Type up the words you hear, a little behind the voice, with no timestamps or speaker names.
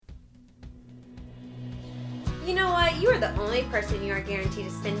You know what? You are the only person you are guaranteed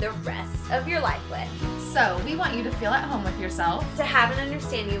to spend the rest of your life with. So, we want you to feel at home with yourself. To have an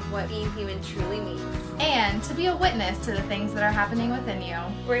understanding of what being human truly means. And to be a witness to the things that are happening within you.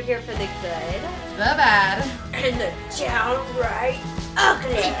 We're here for the good. The bad. And the downright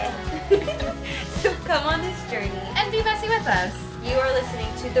ugly. So come on this journey. And be messy with us. You are listening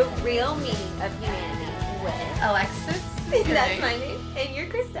to The Real Meaning of Humanity with Alexis. That's my name. And you're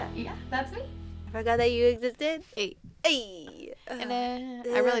Krista. Yeah, that's me. I forgot that you existed. Hey. Hey. And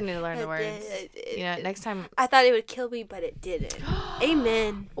I really need to learn the words. You know, next time. I thought it would kill me, but it didn't.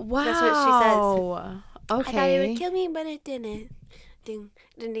 Amen. Wow. That's what she says. Okay. I thought it would kill me, but it didn't. Ding,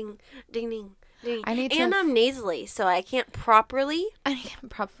 ding, ding, ding, ding, ding. And I'm nasally, so I can't properly.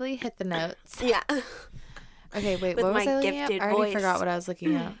 Hit the notes. Yeah. Okay, wait. With what was my I looking at? gifted I already voice. forgot what I was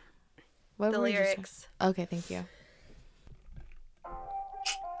looking at. What The were you just- lyrics. Okay, thank you.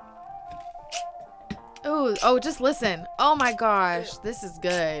 Oh, just listen. Oh my gosh, this is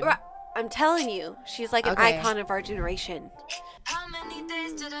good. I'm telling you, she's like an Okay. icon of our generation. How many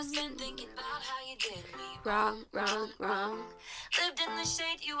days did I spend thinking about how you did me Wrong, wrong, wrong. Lived in the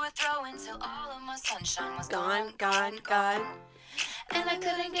shade you were throwing till all of my sunshine was Gone, gone, gone. And I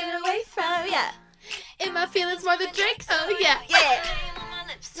couldn't get away from you. Yeah. In my feelings more than drinks. Oh yeah. Yeah. On my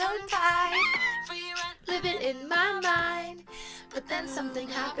lips, So tight. for you right Living in my mind. But then something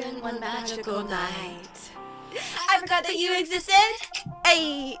happened one magical night. I forgot that you existed.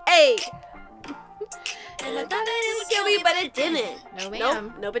 Hey, hey. And I thought That that it it would kill me, but it didn't. No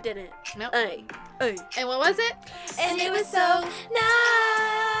ma'am. Nope, it didn't. Nope. Hey, hey. And what was it? And it was so nice.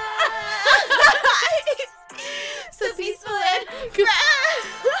 So peaceful and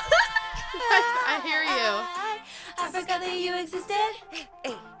I hear you. I forgot that you existed.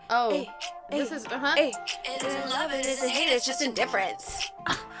 Hey, Oh, hey, this hey, is hey. It isn't love, it isn't hate, it's just indifference.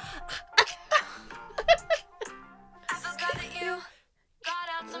 I forgot that you got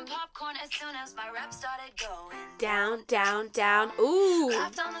out some popcorn as soon as my rep started going Down, down, down. Ooh.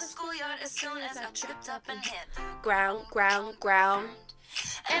 Left on the schoolyard as soon as I tripped up and hit the Ground, ground, ground.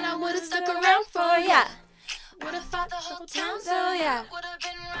 And I would've stuck around for ya. ya. Would've fought the whole town, So, yeah. Would've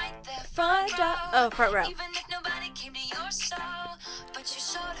been right there Front row. Oh, front row. Even if nobody came to your show. But you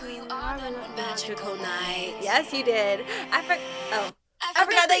showed who you are on one magical night. Yes, you did. I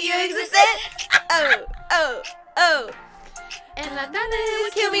forgot that you existed. Oh. And I thought It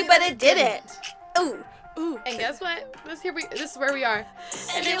would kill me, but it didn't. Ooh, ooh. And guess what? This is where we are.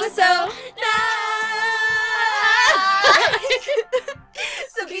 And it was so nice.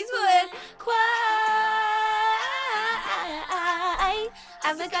 So peaceful and quiet.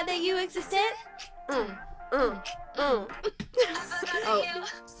 I forgot that you existed. I forgot that you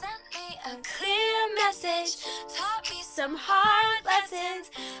sent me a clear message. Taught me some hard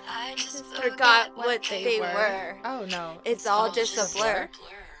lessons. I just Forgot what they were. Oh no. It's all just a blur.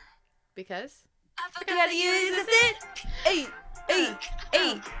 Because? I Forgot that you existed. Hey, hey,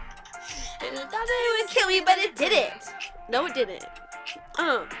 hey. And I thought that it would kill me, but it didn't. No, it didn't.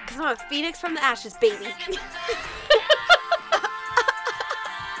 Cause I'm a phoenix from the ashes, baby.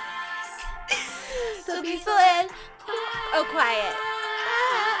 So peaceful and quiet.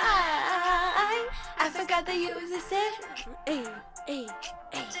 I forgot that you existed. Hey, hey,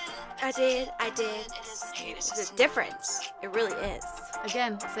 hey. I did. There's a difference. It really is.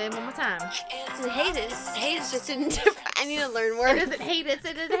 Again, say it one more time. Hate is just indifferent. I need to learn words. It isn't hate, it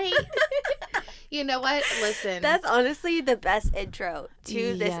isn't hate. You know what? Listen. That's honestly the best intro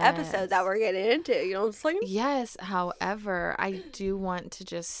to this episode that we're getting into. You know what I'm saying? Yes, however, I do want to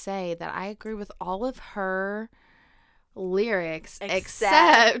just say that I agree with all of her lyrics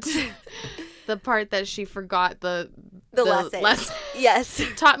except the part that she forgot the lesson. Yes.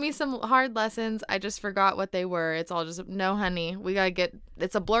 Taught me some hard lessons. I just forgot what they were. It's all just, no, honey, we gotta get,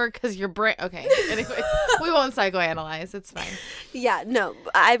 it's a blur because your brain, okay. Anyway, we won't psychoanalyze. It's fine. Yeah, no,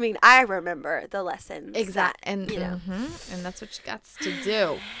 I mean, I remember the lessons. Exactly. And, And, you know. and that's what you got to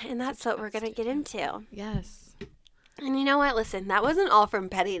do. And that's what we're going to get into. Yes. And you know what? Listen, that wasn't all from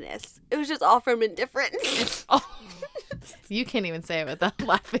pettiness. It was just all from indifference. Oh, you can't even say it without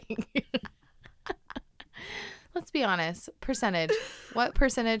laughing. Let's be honest. Percentage. What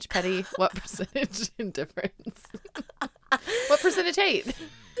percentage petty? What percentage indifference? What percentage hate?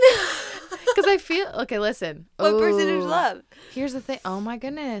 Because I feel... Okay, listen. What percentage Ooh. love? Here's the thing. Oh, my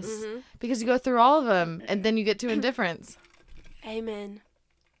goodness. Mm-hmm. Because you go through all of them, and then you get to indifference. Amen.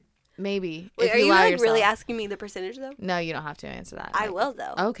 Maybe. Wait, if are you allow like really yourself. asking me the percentage though? No, you don't have to answer that. I will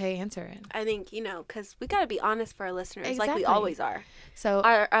though. Okay, answer it. I think, you know, because we got to be honest for our listeners, like Exactly. we always are. So,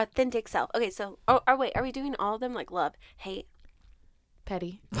 Our authentic self. Okay, so, wait, are we doing all of them? Like love, hate,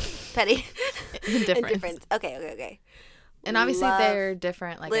 petty. Petty. Indifference. Okay. And obviously Love. they're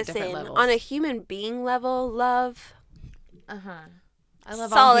different, like at different Listen, levels. on a human being level, love. I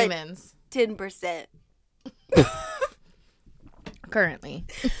love all solid humans. 10%. Currently.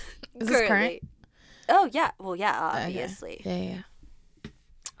 Is this current? Oh, yeah. Well, yeah, obviously. Okay. Yeah.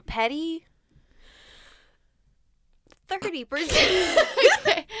 Petty. 30%.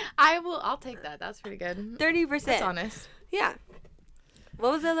 Okay. I'll take that. That's pretty good. 30%. That's honest. Yeah.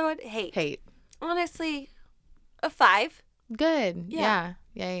 What was the other one? Hate. Honestly, a 5. Good. Yeah.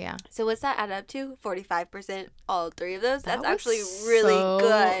 Yeah. So what's that add up to? 45%. All 3 of those? That's That was actually really so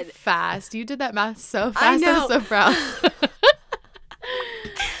good. Fast. You did that math so fast. I know. I'm so proud.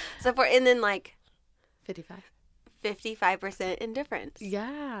 And then like 55% indifference.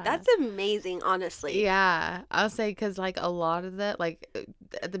 Yeah. That's amazing, honestly. Yeah. I'll say because like a lot of that, like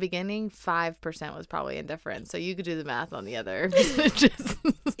at the beginning, 5% was probably indifference. So you could do the math on the other percentages.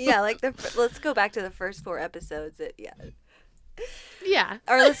 Yeah, like let's go back to the first 4 episodes. Yeah.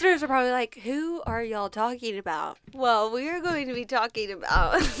 Our listeners are probably like, who are y'all talking about? Well, we are going to be talking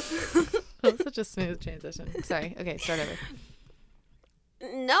about... That was such a smooth transition. Sorry. Okay, start over.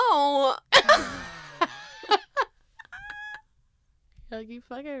 No. Like, you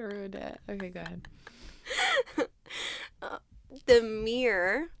fucking ruined it. Okay, go ahead. The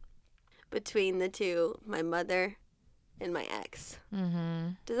mirror between the two, my mother and my ex. Mm-hmm.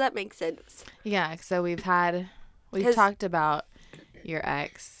 Does that make sense? Yeah, so we've talked about your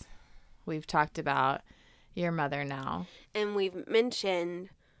ex. We've talked about your mother now. And we've mentioned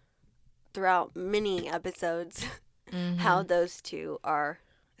throughout many episodes how those two are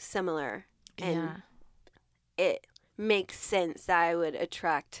similar. And it makes sense that I would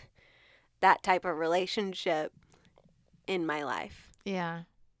attract that type of relationship in my life. Yeah.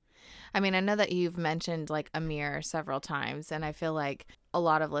 I mean, I know that you've mentioned like a mirror several times, and I feel like a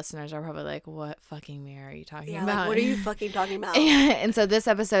lot of listeners are probably like, what fucking mirror are you talking about? Like, what are you fucking talking about? And so this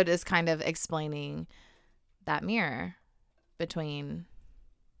episode is kind of explaining that mirror between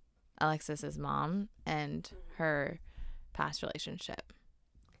Alexis's mom and her past relationship.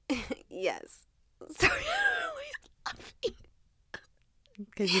 Yes. Sorry.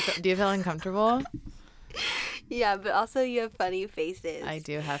 Do you feel uncomfortable? Yeah, but also you have funny faces. I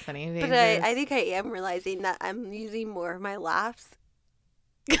do have funny faces. But I think I am realizing that I'm using more of my laughs.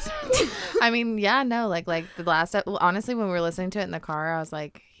 I mean, yeah, no, like the last, honestly, when we were listening to it in the car, I was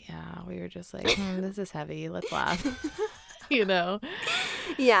like, yeah, we were just like, this is heavy. Let's laugh. You know?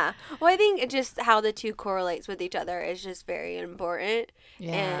 Yeah. Well, I think just how the two correlates with each other is just very important.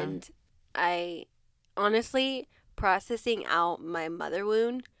 Yeah. And I honestly, processing out my mother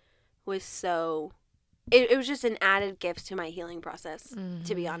wound was so... It was just an added gift to my healing process,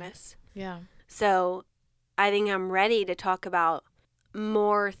 to be honest. Yeah. So I think I'm ready to talk about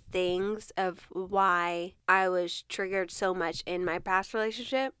more things of why I was triggered so much in my past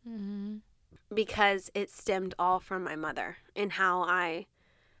relationship, because it stemmed all from my mother, and how I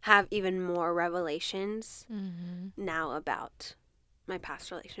have even more revelations now about my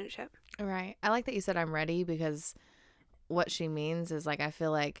past relationship. Right. I like that you said I'm ready, because what she means is, like, I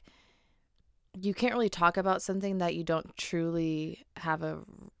feel like you can't really talk about something that you don't truly have a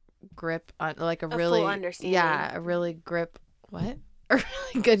grip on, like a really full understanding. Yeah, a really grip. What? A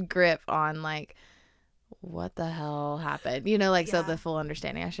really good grip on, like, what the hell happened? You know, like, so the full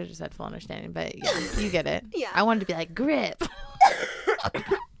understanding. I should have just said full understanding, but yeah, you get it. Yeah. I wanted to be like, grip.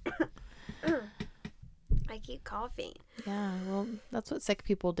 I keep coughing. Yeah, well, that's what sick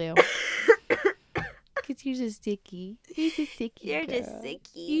people do. Because you're just sicky. You're just sicky. You're girl. just sicky,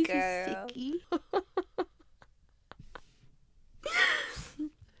 You're girl. just sicky.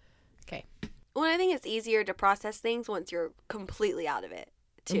 Okay. Well, I think it's easier to process things once you're completely out of it,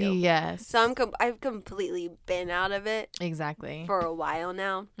 too. Yes. So I've completely been out of it. Exactly. For a while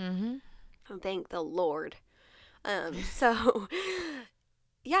now. Mm-hmm. Thank the Lord. So,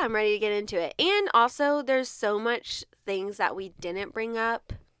 yeah, I'm ready to get into it. And also, there's so much things that we didn't bring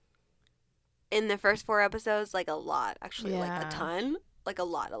up in the first 4 episodes. Like, a lot. Actually, like, a ton. Like, a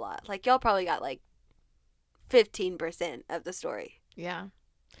lot. Like, y'all probably got, like, 15% of the story. Yeah.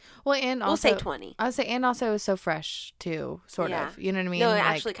 Well, and also... We'll say 20. I would say, and also it was so fresh, too, sort of. You know what I mean? No, it like,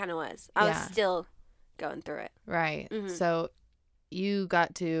 actually kind of was. I was still going through it. Right. Mm-hmm. So, you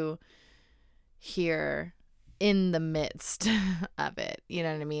got to hear in the midst of it, you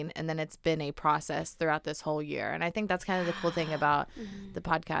know what I mean? And then it's been a process throughout this whole year. And I think that's kind of the cool thing about the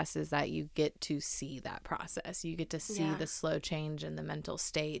podcast, is that you get to see that process. You get to see the slow change in the mental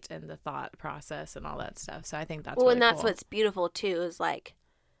state and the thought process and all that stuff. So I think that's really and that's cool. What's beautiful too, is like,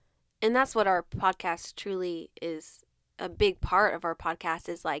 and that's what our podcast truly is a big part of our podcast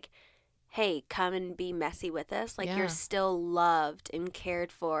is like, hey, come and be messy with us. Like, you're still loved and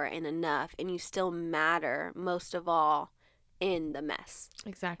cared for and enough, and you still matter most of all in the mess.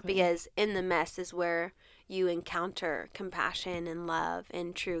 Exactly. Because in the mess is where you encounter compassion and love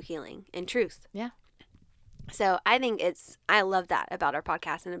and true healing and truth. Yeah. So I think I love that about our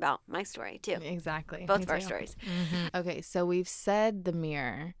podcast and about my story too. Exactly. Both of our stories. Mm-hmm. Okay, so we've said the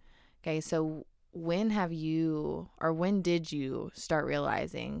mirror. Okay, so when did you start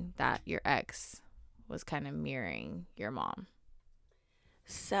realizing that your ex was kind of mirroring your mom?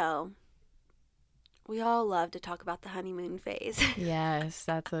 So we all love to talk about the honeymoon phase. Yes,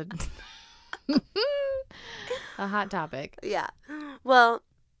 that's a hot topic. Yeah. Well,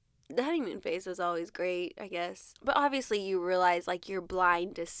 the honeymoon phase was always great, I guess. But obviously you realize like you're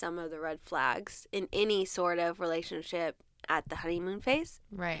blind to some of the red flags in any sort of relationship at the honeymoon phase.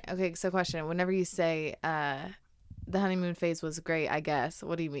 Right. Okay, so question. Whenever you say the honeymoon phase was great, I guess,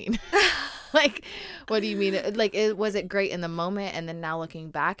 what do you mean? Like, what do you mean? Like, was it great in the moment and then now looking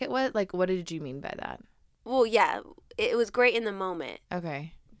back at what did you mean by that? Well, yeah, it was great in the moment.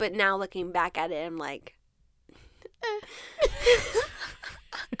 Okay. But now looking back at it, I'm like...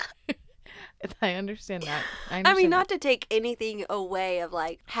 I understand that. I mean, not to take anything away of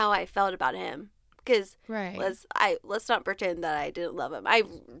like how I felt about him, because let's not pretend that I didn't love him. I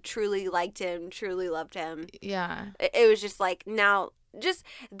truly liked him, truly loved him. Yeah. It was just like now, just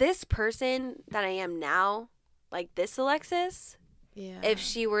this person that I am now, like this Alexis. Yeah. If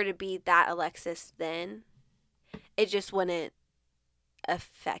she were to be that Alexis, then it just wouldn't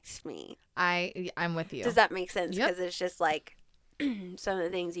affect me. I'm with you. Does that make sense? Yep. Because it's just like some of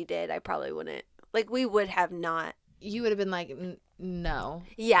the things you did, I probably wouldn't. Like, we would have not. You would have been like, no.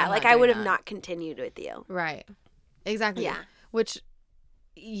 Yeah, like I would have not continued with you. Right. Exactly. Yeah. Which,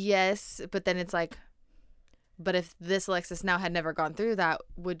 yes, but then it's like, but if this Alexis now had never gone through that,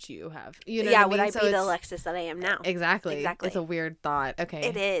 would you have? You know yeah, what I mean? would I be the Alexis that I am now? Exactly. It's a weird thought. Okay.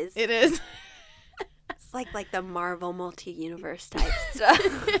 It is. It is. It's like the Marvel multi-universe type stuff.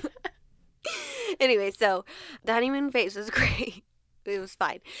 Anyway, so the honeymoon phase was great. It was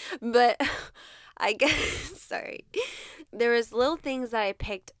fine. But I guess, sorry. There was little things that I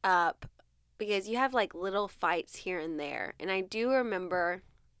picked up because you have like little fights here and there. And I do remember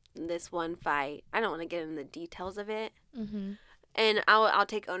this one fight. I don't want to get into the details of it. Mm-hmm. And I'll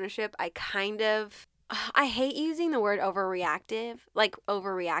take ownership. I hate using the word overreacting,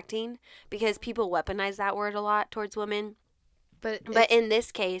 because people weaponize that word a lot towards women. But in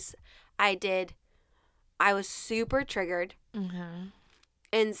this case, I was super triggered. Mm-hmm.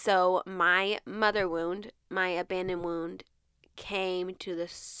 And so my mother wound, my abandoned wound, came to the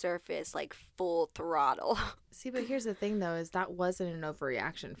surface like full throttle. See, but here's the thing, though, is that wasn't an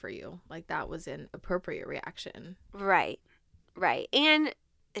overreaction for you. Like, that was an appropriate reaction. Right. And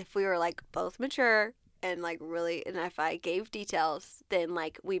if we were like both mature and like really, and if I gave details, then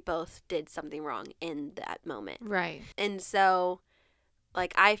like we both did something wrong in that moment. Right. And so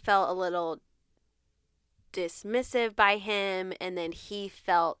like I felt a little dismissive by him, and then he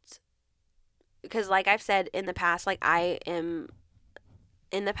felt, because like I've said in the past, like I've been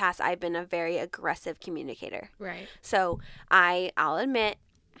a very aggressive communicator. Right. So I'll admit,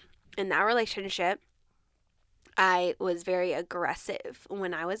 in that relationship, I was very aggressive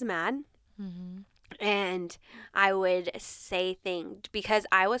when I was mad. Mm-hmm. And I would say things, because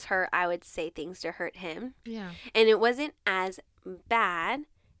I was hurt, I would say things to hurt him. Yeah. And it wasn't as bad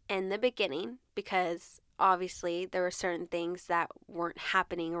in the beginning, because obviously there were certain things that weren't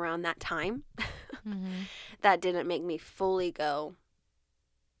happening around that time Mm-hmm. that didn't make me fully go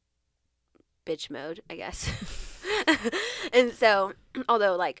bitch mode, I guess. And so,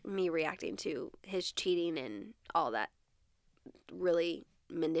 although like me reacting to his cheating and all that really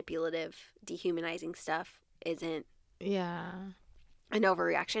manipulative, dehumanizing stuff isn't an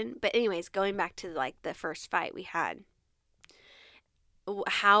overreaction. But anyways, going back to like the first fight we had,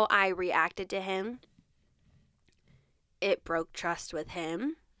 how I reacted to him, it broke trust with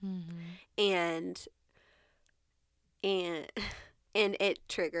him. Mm-hmm. And it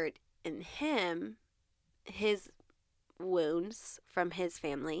triggered in him his wounds from his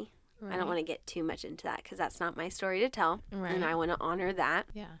family. Right. I don't want to get too much into that because that's not my story to tell. Right. And I want to honor that.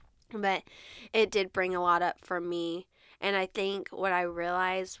 Yeah. But it did bring a lot up for me. And I think what I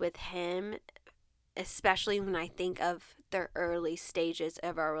realized with him, especially when I think of the early stages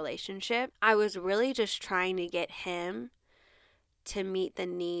of our relationship, I was really just trying to get him to meet the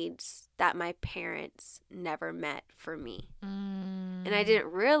needs that my parents never met for me. And I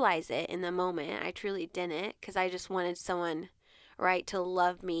didn't realize it in the moment. I truly didn't, because I just wanted someone, right, to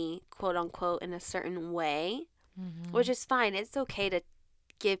love me, quote unquote, in a certain way. which is fine. It's okay to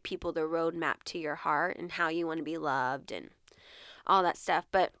give people the roadmap to your heart and how you want to be loved and all that stuff.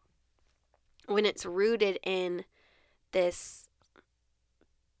 But when it's rooted in this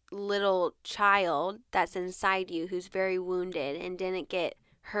little child that's inside you who's very wounded and didn't get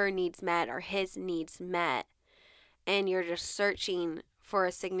her needs met or his needs met, and you're just searching for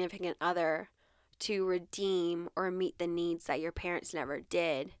a significant other to redeem or meet the needs that your parents never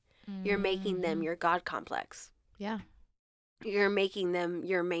did, you're making them your God complex. Yeah. You're making them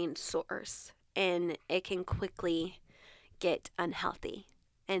your main source, and it can quickly get unhealthy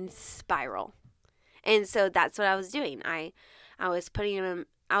and spiral. And so that's what I was doing. I was putting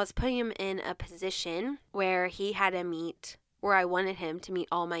him in a position where he had to meet, where I wanted him to meet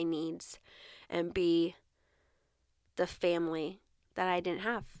all my needs and be the family that I didn't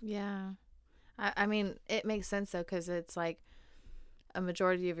have. Yeah. I mean, it makes sense though, because it's like a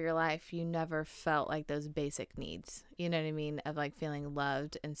majority of your life, you never felt like those basic needs, you know what I mean? Of like feeling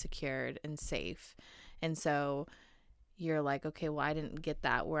loved and secured and safe. And so you're like, okay, well, I didn't get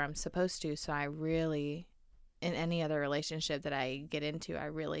that where I'm supposed to. So I really, in any other relationship that I get into, I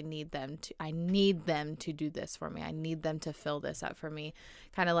really need them to do this for me. I need them to fill this up for me.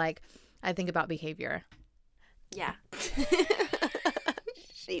 Kind of like I think about behavior. Yeah.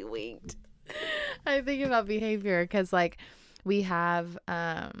 She winked. I think about behavior because like we have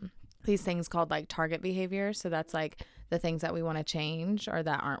these things called like target behavior. So that's like the things that we want to change or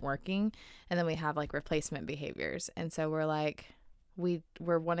that aren't working. And then we have like replacement behaviors. And so we're like,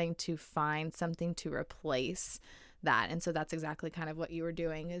 we're wanting to find something to replace that. And so that's exactly kind of what you were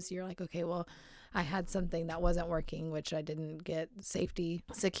doing is you're like, okay, well, I had something that wasn't working, which I didn't get safety,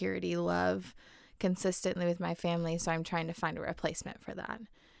 security, love consistently with my family. So I'm trying to find a replacement for that.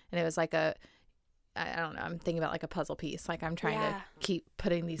 And it was like I don't know, I'm thinking about like a puzzle piece. Like I'm trying to keep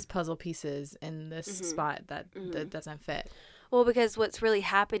putting these puzzle pieces in this spot that doesn't fit. Well, because what's really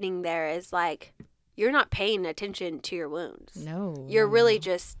happening there is like you're not paying attention to your wounds. No. You're really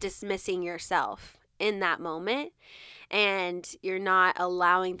just dismissing yourself in that moment, and you're not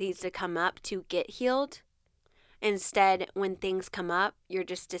allowing things to come up to get healed. Instead, when things come up, you're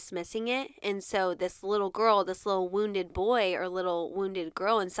just dismissing it. And so this little girl, this little wounded boy or little wounded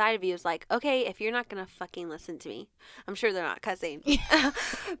girl inside of you is like, okay, if you're not going to fucking listen to me, I'm sure they're not cussing,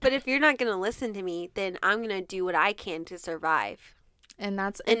 but if you're not going to listen to me, then I'm going to do what I can to survive. And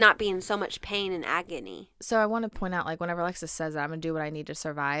not be in so much pain and agony. So I want to point out, like, whenever Alexis says that I'm going to do what I need to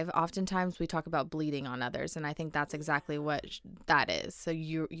survive, oftentimes we talk about bleeding on others. And I think that's exactly what that is. So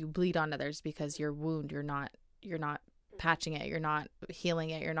you bleed on others because your wound, you're not patching it, you're not healing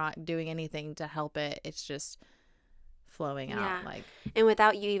it, you're not doing anything to help it. It's just flowing out. Like, and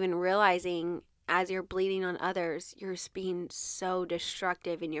without you even realizing, as you're bleeding on others, you're being so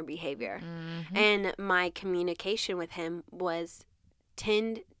destructive in your behavior. And my communication with him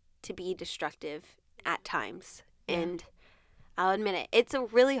tend to be destructive at times. And I'll admit it, it's a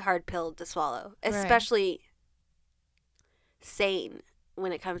really hard pill to swallow, especially sane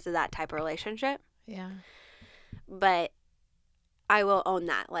when it comes to that type of relationship. Yeah. But I will own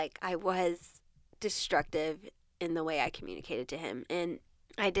that. Like, I was destructive in the way I communicated to him. And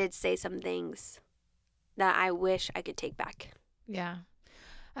I did say some things that I wish I could take back. Yeah.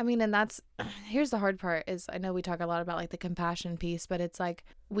 I mean, and here's the hard part is I know we talk a lot about like the compassion piece, but it's like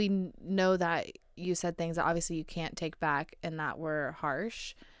we know that you said things that obviously you can't take back and that were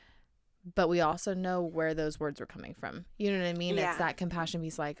harsh, but we also know where those words were coming from. You know what I mean? Yeah. It's that compassion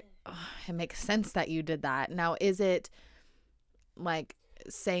piece, like, oh, it makes sense that you did that. Now, is it like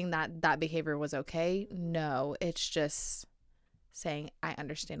saying that behavior was okay? No, it's just saying I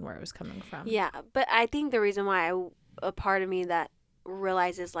understand where it was coming from. Yeah, but I think the reason why a part of me that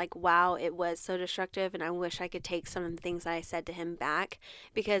realizes like, wow, it was so destructive and I wish I could take some of the things that I said to him back,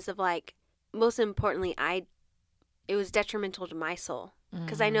 because of like, most importantly, it was detrimental to my soul,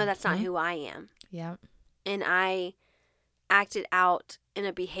 because I know that's not who I am. Yeah. And I acted out in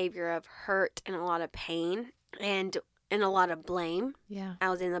a behavior of hurt and a lot of pain and a lot of blame. Yeah. I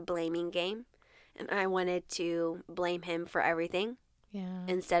was in the blaming game, and I wanted to blame him for everything. Yeah.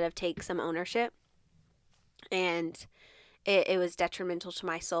 Instead of take some ownership. And it was detrimental to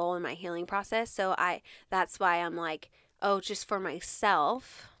my soul and my healing process. So that's why I'm like, oh, just for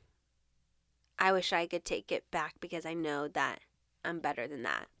myself, I wish I could take it back, because I know that I'm better than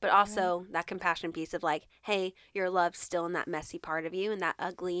that. But also that compassion piece of like, hey, your love's still in that messy part of you and that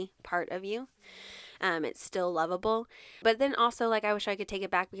ugly part of you. It's still lovable. But then also, like, I wish I could take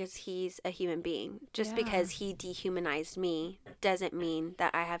it back because he's a human being. Just because he dehumanized me doesn't mean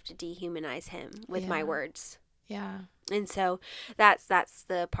that I have to dehumanize him with my words. Yeah. And so that's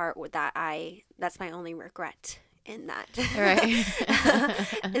the part that's my only regret in that.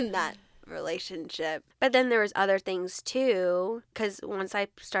 Right. In that relationship. But then there was other things too, cuz once I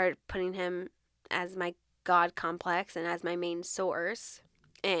started putting him as my God complex and as my main source,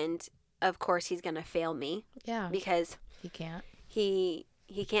 and of course he's going to fail me. Yeah. Because he can't. He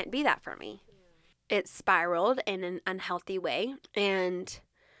can't be that for me. It spiraled in an unhealthy way, and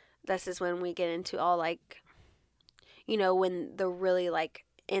this is when we get into all like, when the really like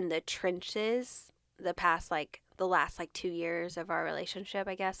in the trenches, the last like 2 years of our relationship,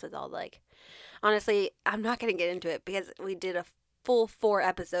 I guess, with all like, honestly, I'm not going to get into it because we did a full 4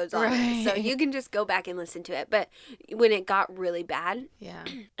 episodes on it. So you can just go back and listen to it. But when it got really bad, Yeah.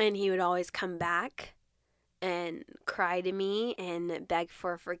 and he would always come back and cry to me and beg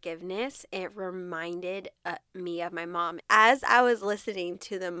for forgiveness, it reminded me of my mom. As I was listening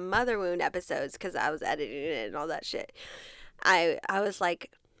to the Mother Wound episodes, because I was editing it and all that shit, I was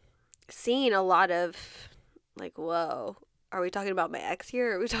like seeing a lot of like, whoa, are we talking about my ex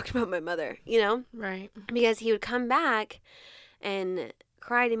here, or are we talking about my mother? Right. Because he would come back and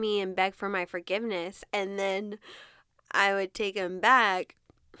cry to me and beg for my forgiveness, and then I would take him back,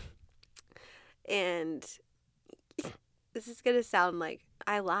 and this is going to sound like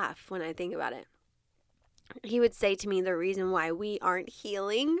I laugh when I think about it. He would say to me, the reason why we aren't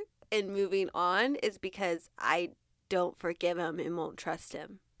healing and moving on is because I don't forgive him and won't trust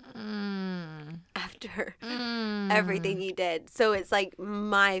him after everything he did. So it's like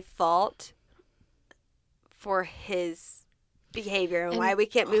my fault for his behavior and why we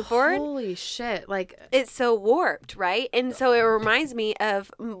can't move forward. Holy shit. Like, it's so warped, right? And so it reminds me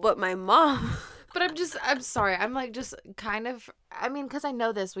of what my mom... But I'm sorry. I'm like just kind of, I mean, because I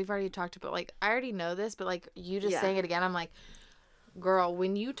know this. We've already talked about, like, I already know this, but like you just saying it again, I'm like, girl,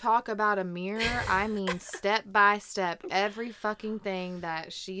 when you talk about a mirror, I mean step by step, every fucking thing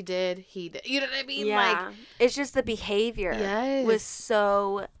that she did, he did. You know what I mean? Yeah. Like, it's just the behavior was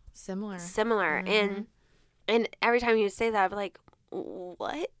so similar. Mm-hmm. And every time he would say that, I'd be like,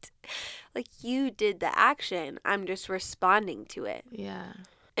 what? Like, you did the action. I'm just responding to it. Yeah.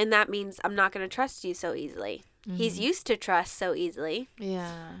 And that means I'm not going to trust you so easily. Mm-hmm. He's used to trust so easily.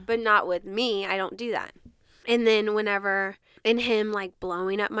 Yeah. But not with me. I don't do that. And then whenever, in him, like,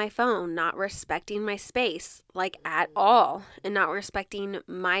 blowing up my phone, not respecting my space, like, at all, and not respecting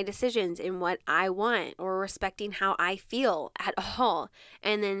my decisions and what I want, or respecting how I feel at all.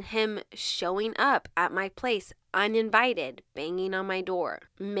 And then him showing up at my place uninvited, banging on my door,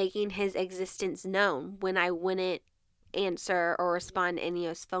 making his existence known when I wouldn't answer or respond to any of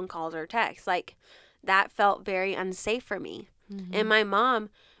his phone calls or texts. Like, that felt very unsafe for me. Mm-hmm. And my mom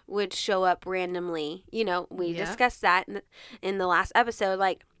would show up randomly. We discussed that in the last episode.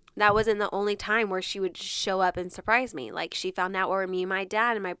 Like, that wasn't the only time where she would show up and surprise me. Like, she found out where me and my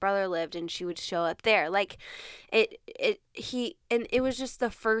dad and my brother lived, and she would show up there. Like, and it was just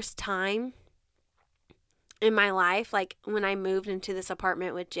the first time in my life, like, when I moved into this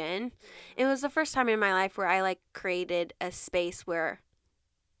apartment with Jen, it was the first time in my life where I, like, created a space where,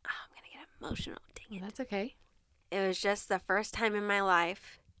 I'm going to get emotional, dang it. That's okay. It was just the first time in my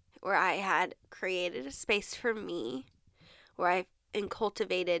life where I had created a space for me, where I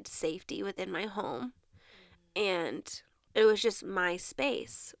cultivated safety within my home, and it was just my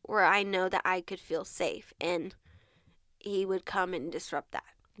space where I know that I could feel safe, and he would come and disrupt that.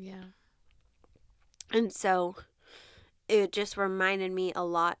 Yeah. And so it just reminded me a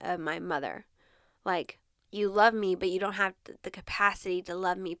lot of my mother. Like, you love me, but you don't have the capacity to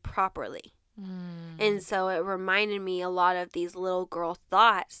love me properly. And so it reminded me a lot of these little girl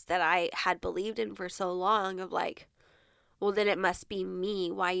thoughts that I had believed in for so long, of like, well, then it must be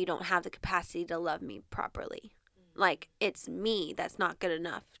me why you don't have the capacity to love me properly. Like, it's me that's not good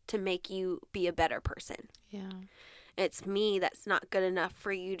enough to make you be a better person. Yeah. It's me that's not good enough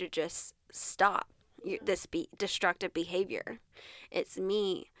for you to just stop this destructive behavior. It's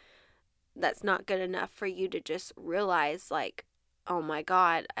me that's not good enough for you to just realize, like, oh my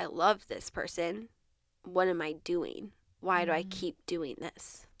God, I love this person. What am I doing? Why do I keep doing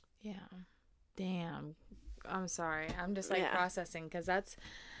this? Yeah. Damn. I'm sorry. I'm just like processing, because that's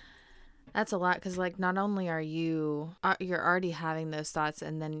a lot. Because, like, not only are you're already having those thoughts,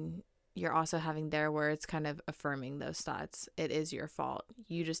 and then you're also having there where it's kind of affirming those thoughts. It is your fault.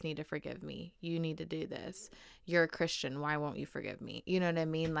 You just need to forgive me. You need to do this. You're a Christian. Why won't you forgive me? You know what I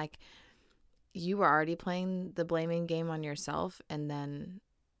mean? Like, you were already playing the blaming game on yourself, and then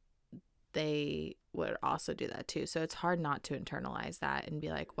they would also do that too. So it's hard not to internalize that and be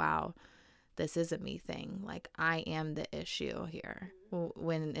like, wow, this is a me thing. Like, I am the issue here.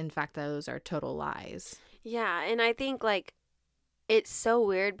 When in fact, those are total lies. Yeah. And I think, like, it's so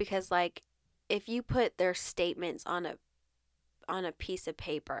weird because, like, if you put their statements on a piece of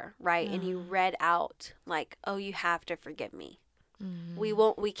paper, right, and you read out, like, oh, you have to forgive me.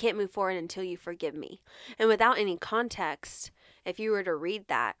 We can't move forward until you forgive me. And without any context, if you were to read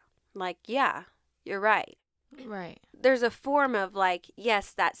that, like, yeah, you're right. Right. There's a form of, like,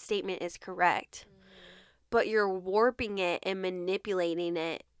 yes, that statement is correct, but you're warping it and manipulating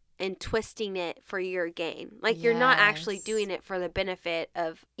it and twisting it for your gain. Like, you're not actually doing it for the benefit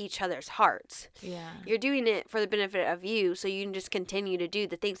of each other's hearts. Yeah. You're doing it for the benefit of you, so you can just continue to do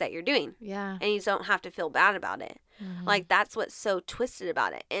the things that you're doing. Yeah. And you don't have to feel bad about it. Like, that's what's so twisted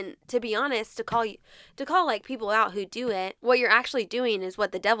about it. And to be honest, to call like people out who do it, what you're actually doing is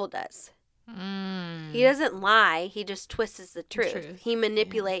what the devil does. He doesn't lie. He just twists the truth. He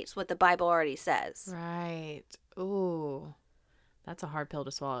manipulates what the Bible already says. Right. Ooh, that's a hard pill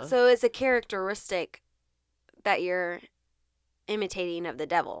to swallow. So it's a characteristic that you're imitating of the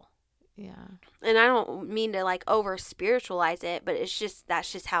devil. Yeah. And I don't mean to, like, over spiritualize it, but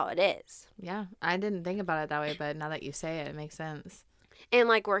that's just how it is. Yeah. I didn't think about it that way, but now that you say it, it makes sense. And,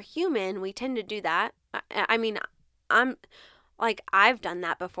 like, we're human. We tend to do that. I mean, I've done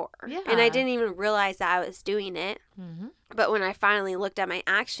that before. Yeah. And I didn't even realize that I was doing it. Mm-hmm. But when I finally looked at my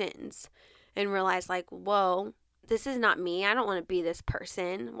actions and realized, like, whoa, this is not me. I don't want to be this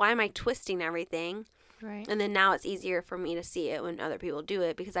person. Why am I twisting everything? Right. And then now it's easier for me to see it when other people do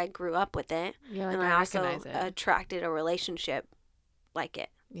it because I grew up with it. Yeah, like, and I also recognize it. attracted a relationship like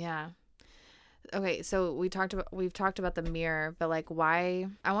it. Yeah. Okay, so we've talked about the mirror, but, like, why?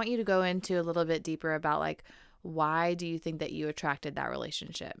 I want you to go into a little bit deeper about, like, why do you think that you attracted that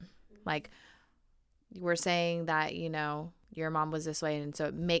relationship? Like, we're saying that, you know, your mom was this way, and so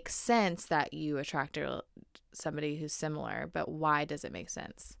it makes sense that you attracted somebody who's similar, but why does it make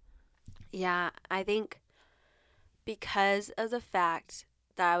sense? Yeah, I think because of the fact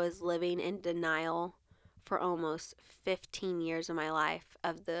that I was living in denial for almost 15 years of my life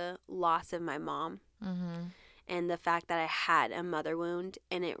of the loss of my mom. And the fact that I had a mother wound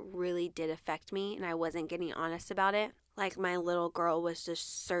and it really did affect me and I wasn't getting honest about it. Like, my little girl was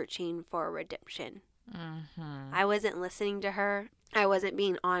just searching for redemption. I wasn't listening to her. I wasn't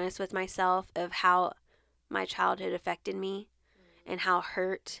being honest with myself of how my childhood affected me and how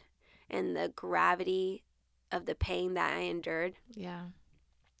hurt and the gravity of the pain that I endured. Yeah.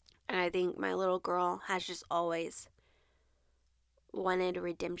 And I think my little girl has just always wanted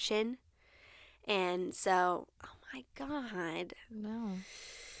redemption. And so, oh my God. No.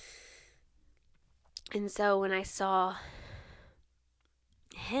 And so when I saw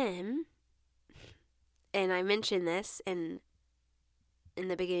him, and I mentioned this in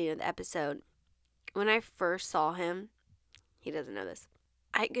the beginning of the episode, when I first saw him, he doesn't know this,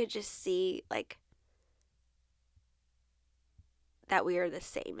 I could just see, like, that we are the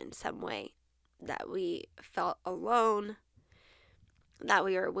same in some way, that we felt alone, that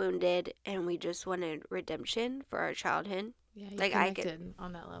we were wounded, and we just wanted redemption for our childhood. Yeah, you like, connected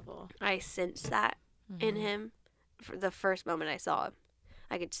on that level. I sensed that in him. For the first moment I saw him,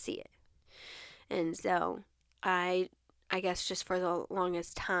 I could see it. And so I guess just for the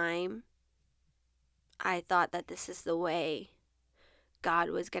longest time, I thought that this is the way God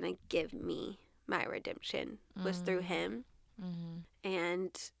was going to give me my redemption, was through him.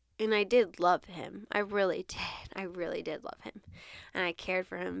 And I did love him. I really did. I really did love him. And I cared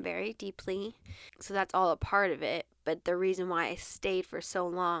for him very deeply. So that's all a part of it. But the reason why I stayed for so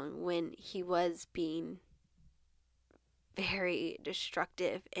long when he was being very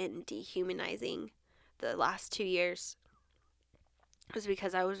destructive and dehumanizing the last 2 years was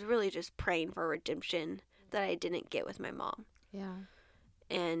because I was really just praying for redemption that I didn't get with my mom. Yeah.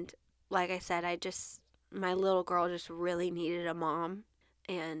 And like I said, my little girl just really needed a mom.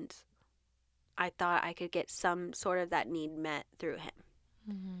 And I thought I could get some sort of that need met through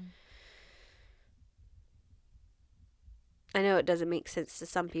him. I know it doesn't make sense to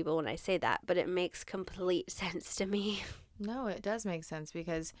some people when I say that, but it makes complete sense to me. No, it does make sense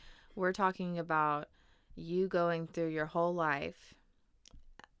because we're talking about you going through your whole life,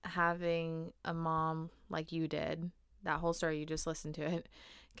 having a mom like you did, that whole story, you just listened to it.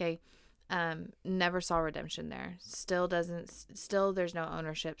 Okay. Never saw redemption there. Still there's no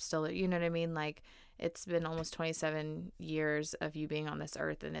ownership. Still, you know what I mean? Like, it's been almost 27 years of you being on this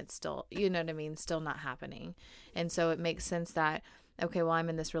earth and it's still, you know what I mean? Still not happening. And so it makes sense that, okay, well, I'm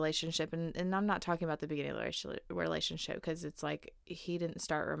in this relationship and I'm not talking about the beginning of the relationship because it's like, he didn't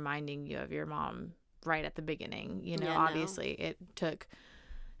start reminding you of your mom right at the beginning, you know. Yeah, obviously it took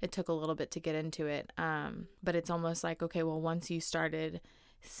it took a little bit to get into it. But it's almost like, okay, well, once you started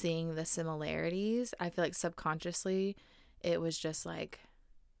seeing the similarities, I feel like subconsciously it was just like,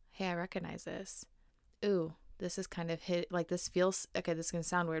 hey, I recognize this. Ooh, this is kind of hit, like this feels, okay, this can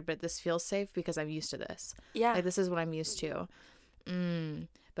sound weird, but this feels safe because I'm used to this. Yeah. Like this is what I'm used to.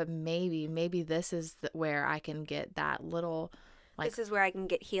 But maybe this is where I can get that little, like, this is where I can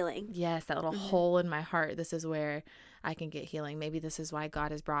get healing. Yes, that little hole in my heart. This is where I can get healing. Maybe this is why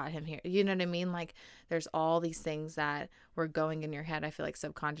God has brought him here. You know what I mean? Like, there's all these things that were going in your head, I feel like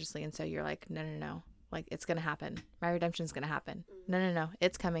subconsciously. And so you're like, no. Like, it's going to happen. My redemption's going to happen. No.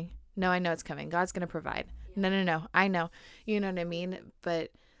 It's coming. No, I know it's coming. God's going to provide. No. I know. You know what I mean?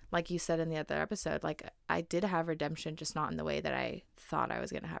 But like you said in the other episode, like, I did have redemption, just not in the way that I thought I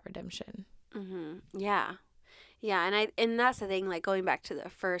was going to have redemption. Yeah. Yeah, and that's the thing, like, going back to the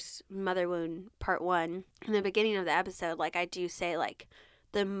first mother wound part 1, in the beginning of the episode, like, I do say, like,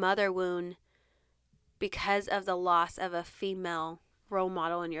 the mother wound, because of the loss of a female role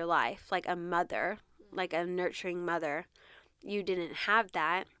model in your life, like a mother, like a nurturing mother, you didn't have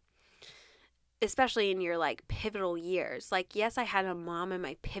that, especially in your, like, pivotal years. Like, yes, I had a mom in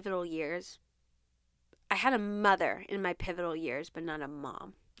my pivotal years. I had a mother in my pivotal years, but not a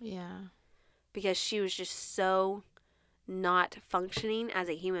mom. Yeah. Because she was just so not functioning as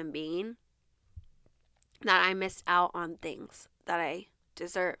a human being that I missed out on things that I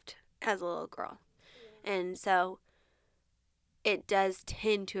deserved as a little girl. Yeah. And so it does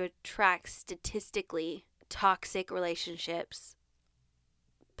tend to attract statistically toxic relationships,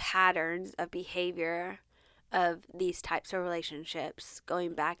 patterns of behavior of these types of relationships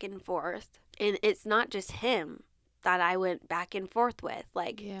going back and forth. And it's not just him that I went back and forth with.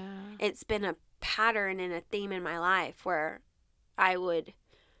 Like, it's been a pattern and a theme in my life where I would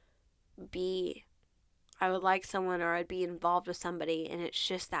like someone, or I'd be involved with somebody, and it's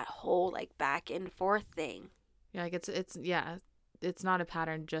just that whole, like, back and forth thing. Yeah, like it's not a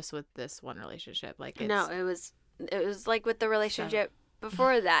pattern just with this one relationship. Like, no, it was like with the relationship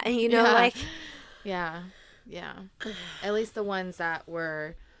before that, you know, like. Yeah. At least the ones that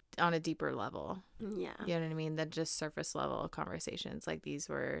were on a deeper level. Yeah. You know what I mean? Than just surface level conversations. Like, these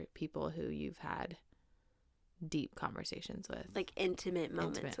were people who you've had deep conversations with, like intimate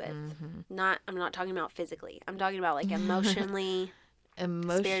moments with. I'm not talking about physically. I'm talking about, like, emotionally,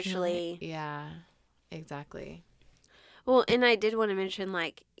 spiritually. Yeah, exactly. Well, and I did want to mention,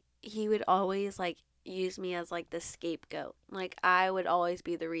 like, he would always, like, use me as, like, the scapegoat. Like, I would always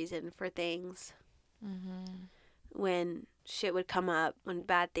be the reason for things. When shit would come up, when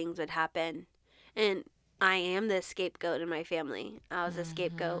bad things would happen. And I am the scapegoat in my family. I was a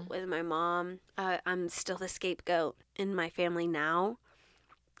scapegoat with my mom. I'm still the scapegoat in my family now.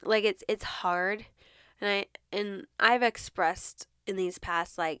 Like, it's hard. And I've expressed in these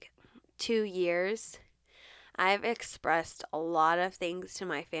past, like, 2 years, I've expressed a lot of things to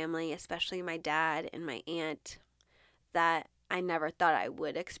my family, especially my dad and my aunt, that I never thought I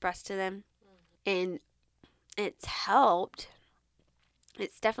would express to them. And it's helped.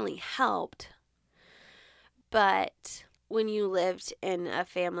 It's definitely helped. But when you lived in a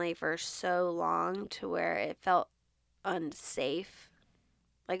family for so long to where it felt unsafe,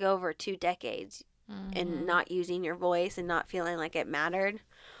 like over 2 decades, and not using your voice and not feeling like it mattered,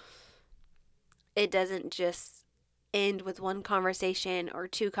 it doesn't just end with one conversation or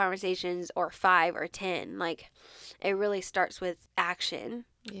 2 conversations or 5 or 10. Like, it really starts with action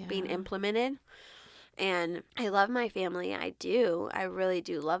being implemented. And I love my family. I do. I really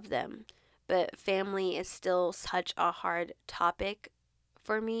do love them. But family is still such a hard topic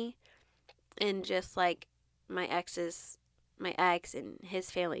for me. And just like my ex and his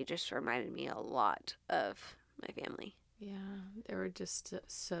family just reminded me a lot of my family. Yeah, they were just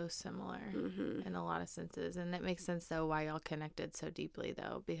so similar in a lot of senses. And it makes sense, though, why y'all connected so deeply,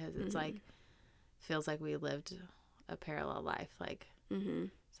 though, because it's like, feels like we lived a parallel life, like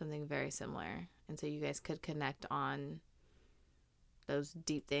something very similar. And so you guys could connect on those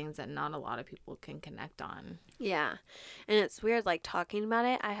deep things that not a lot of people can connect on. Yeah. And it's weird, like, talking about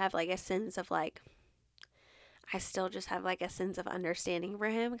it, I have, like, a sense of, like, I still just have, like, a sense of understanding for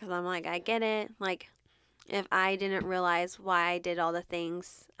him, because I'm like, I get it. Like, if I didn't realize why I did all the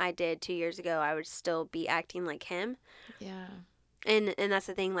things I did 2 years ago, I would still be acting like him. Yeah. And that's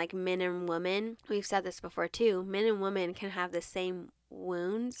the thing, like, men and women, we've said this before too, men and women can have the same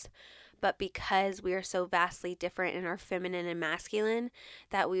wounds, but because we are so vastly different in our feminine and masculine,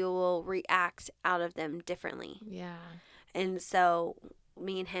 that we will react out of them differently. Yeah. And so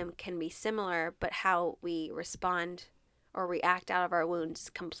me and him can be similar, but how we respond or react out of our wounds is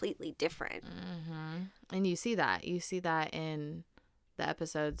completely different. And you see that in the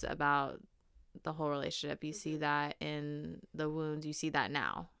episodes about the whole relationship. You see that in the wounds. You see that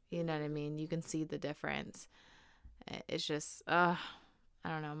now. You know what I mean? You can see the difference. It's just, I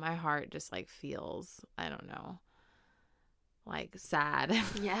don't know. My heart just like feels, I don't know, like sad.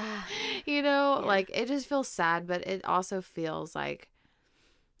 Yeah. You know, like it just feels sad, but it also feels like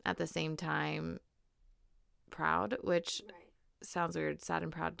at the same time proud, which sounds weird. Sad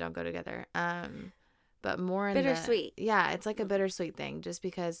and proud don't go together. But more in bittersweet. Yeah, it's like a bittersweet thing, just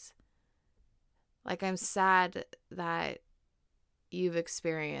because like I'm sad that you've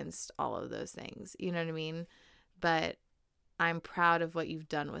experienced all of those things. You know what I mean? But I'm proud of what you've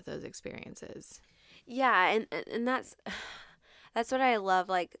done with those experiences. Yeah, and that's what I love.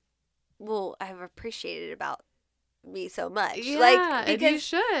 Like, well, I've appreciated about me so much. Yeah, like, and you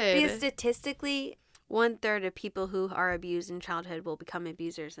should. Because statistically, 1/3 of people who are abused in childhood will become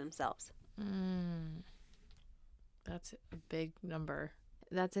abusers themselves. That's a big number.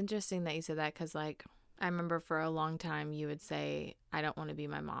 That's interesting that you said that, because like I remember for a long time you would say, I don't want to be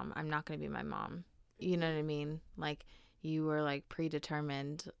my mom. I'm not going to be my mom. You know what I mean? Like you were like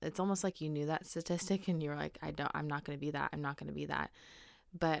predetermined. It's almost like you knew that statistic and you were like, I'm not going to be that. I'm not going to be that.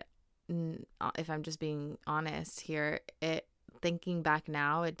 But if I'm just being honest here, thinking back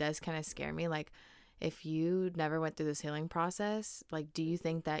now, it does kind of scare me. Like if you never went through this healing process, like do you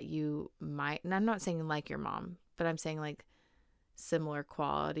think that you might, and I'm not saying like your mom, but I'm saying like similar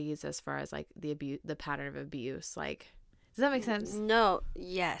qualities as far as like the pattern of abuse, like does that make sense? No.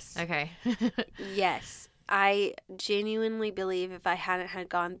 Yes. Okay. Yes. I genuinely believe if I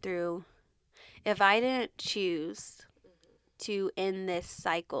didn't choose to end this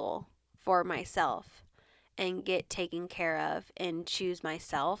cycle for myself and get taken care of and choose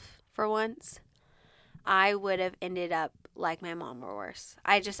myself for once, I would have ended up like my mom or worse.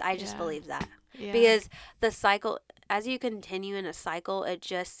 I just believe that. Yeah. Because the cycle, as you continue in a cycle, it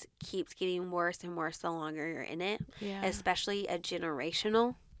just keeps getting worse and worse the longer you're in it. Yeah. Especially a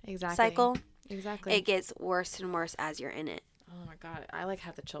generational cycle. Exactly. It gets worse and worse as you're in it. Oh my God. I like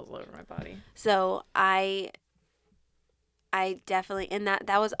have the chills all over my body. So I definitely, and that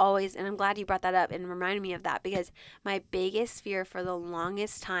was always, and I'm glad you brought that up and reminded me of that, because my biggest fear for the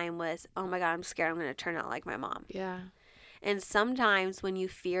longest time was, oh my God, I'm scared I'm going to turn out like my mom. Yeah. And sometimes when you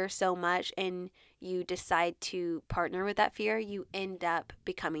fear so much and you decide to partner with that fear, you end up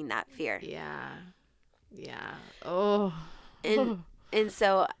becoming that fear. Yeah. Yeah. Oh. And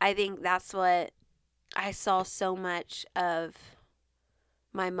so I think that's what I saw so much of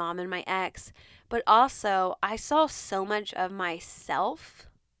my mom and my ex, but also I saw so much of myself.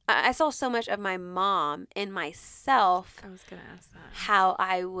 I saw so much of my mom in myself. I was going to ask that. How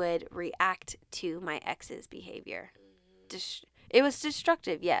I would react to my ex's behavior. It was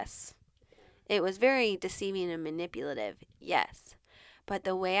destructive, yes. It was very deceiving and manipulative, yes. But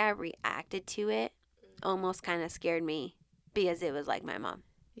the way I reacted to it almost kind of scared me because it was like my mom.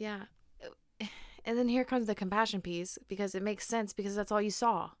 Yeah. And then here comes the compassion piece, because it makes sense, because that's all you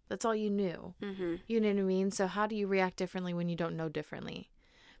saw. That's all you knew. Mm-hmm. You know what I mean? So how do you react differently when you don't know differently?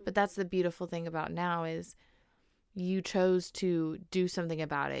 But that's the beautiful thing about now is you chose to do something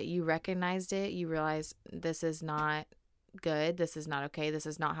about it. You recognized it. You realized this is not good. This is not okay. This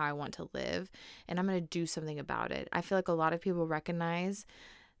is not how I want to live. And I'm going to do something about it. I feel like a lot of people recognize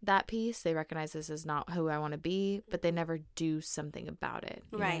that piece. They recognize this is not who I want to be, but they never do something about it.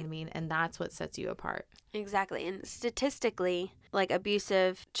 You know what I mean? And that's what sets you apart. Exactly. And statistically, like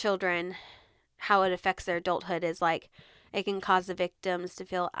abusive children, how it affects their adulthood is like it can cause the victims to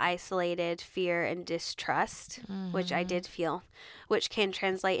feel isolated, fear, and distrust, which I did feel, which can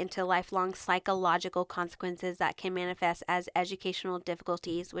translate into lifelong psychological consequences that can manifest as educational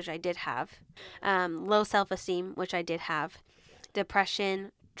difficulties, which I did have, low self-esteem, which I did have,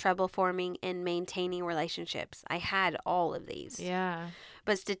 depression, trouble forming and maintaining relationships. I had all of these. Yeah.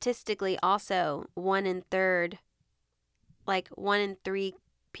 But statistically also, 1 in 3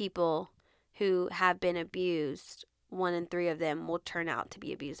 people who have been abused, 1 in 3 of them will turn out to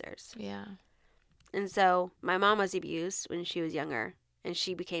be abusers. Yeah. And so my mom was abused when she was younger and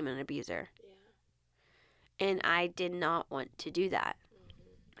she became an abuser. Yeah. And I did not want to do that.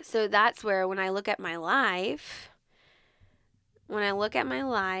 Mm-hmm. So that's where when I look at my life,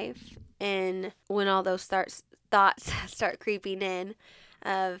 and when all those thoughts start creeping in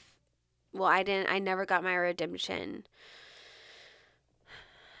of, well, I never got my redemption.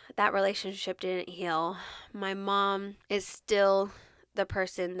 That relationship didn't heal. My mom is still the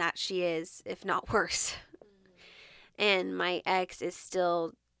person that she is, if not worse. And my ex is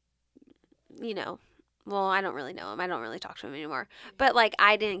still, well, I don't really know him. I don't really talk to him anymore. But like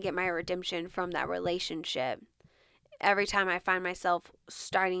I didn't get my redemption from that relationship. every time I find myself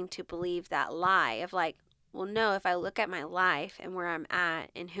starting to believe that lie of like, well, no, if I look at my life and where I'm at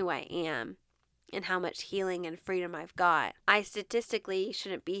and who I am and how much healing and freedom I've got, I statistically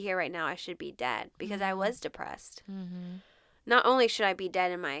shouldn't be here right now. I should be dead because I was depressed. Mm-hmm. Not only should I be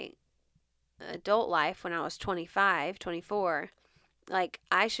dead in my adult life when I was 25, 24, like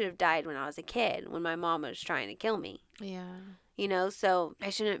I should have died when I was a kid when my mom was trying to kill me. Yeah. You know, so I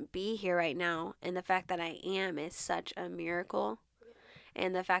shouldn't be here right now. And the fact that I am is such a miracle.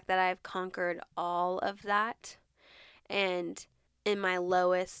 And the fact that I've conquered all of that. And in my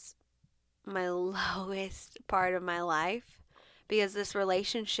lowest part of my life, because this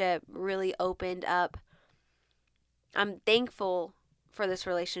relationship really opened up. I'm thankful for this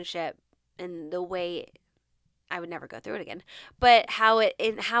relationship and the way I would never go through it again. But how it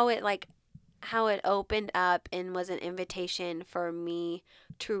opened up and was an invitation for me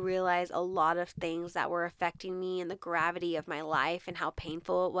to realize a lot of things that were affecting me and the gravity of my life and how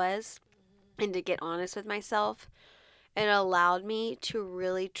painful it was, and to get honest with myself. It allowed me to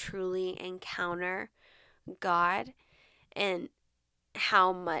really truly encounter God and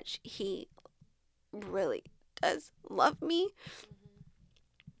how much He really does love me,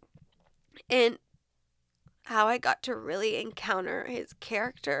 and how I got to really encounter His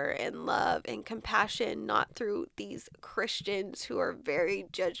character and love and compassion, not through these Christians who are very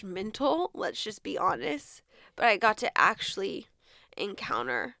judgmental, let's just be honest, but I got to actually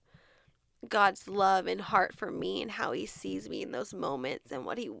encounter God's love and heart for me and how He sees me in those moments and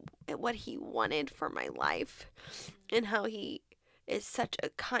what he wanted for my life, and how He is such a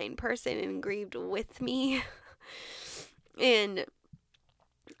kind person and grieved with me. And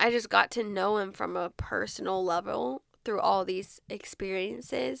I just got to know Him from a personal level through all these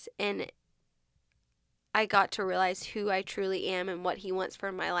experiences, and I got to realize who I truly am and what He wants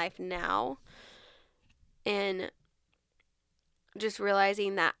for my life now. And just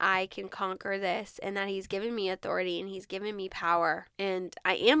realizing that I can conquer this and that He's given me authority and He's given me power, and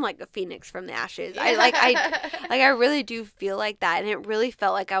I am like a phoenix from the ashes. Yeah. I really do feel like that, and it really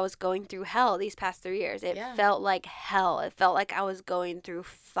felt like I was going through hell these past 3 years. It felt like hell. It felt like I was going through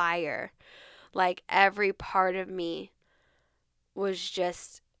fire. Like every part of me was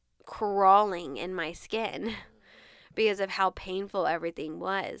just crawling in my skin because of how painful everything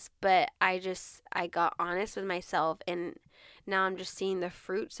was. But I got honest with myself, and now I'm just seeing the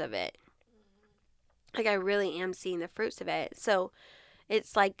fruits of it. Like I really am seeing the fruits of it. So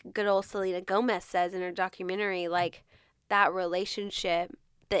it's like good old Selena Gomez says in her documentary, like that relationship,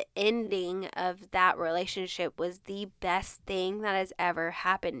 the ending of that relationship was the best thing that has ever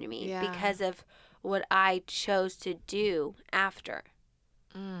happened to me because of what I chose to do after.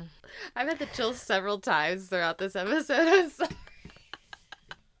 I've had the chills several times throughout this episode. I'm sorry.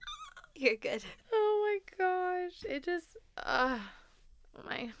 You're good. Oh my gosh. It just, I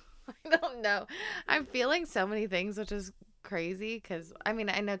don't know. I'm feeling so many things, which is crazy because, I mean,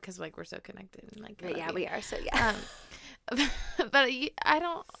 I know because, like, we're so connected. And, like, yeah, we are. So, yeah. But I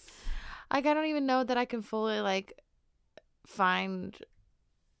don't even know that I can fully, like, find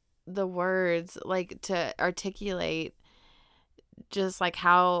the words, like, to articulate just, like,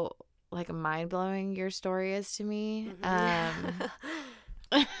 how, like, mind-blowing your story is to me.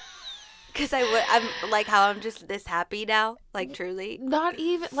 Because I'm like how I'm just this happy now, like truly. Not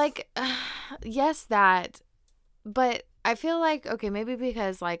even like, yes, that, but I feel like, okay, maybe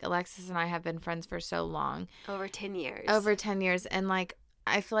because like Alexis and I have been friends for so long, over 10 years, and like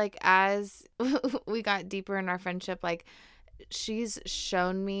I feel like as we got deeper in our friendship, like she's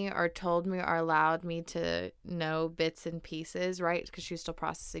shown me or told me or allowed me to know bits and pieces, right? Because she's still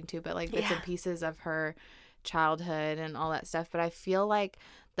processing too, but like bits and pieces of her childhood and all that stuff. But I feel like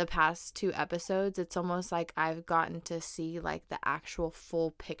the past 2 episodes, it's almost like I've gotten to see like the actual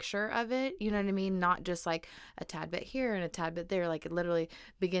full picture of it. You know what I mean? Not just like a tad bit here and a tad bit there, like literally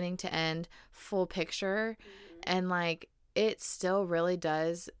beginning to end, full picture. And like it still really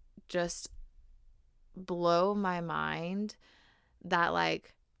does just blow my mind that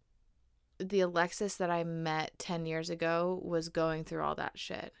like the Alexis that I met 10 years ago was going through all that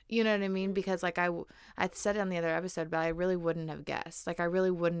shit. You know what I mean? Because like I said it on the other episode, but I really wouldn't have guessed. Like I really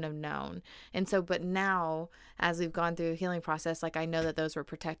wouldn't have known. And so, but now as we've gone through the healing process, like I know that those were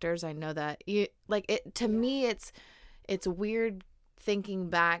protectors. I know that you like it, to me, it's weird thinking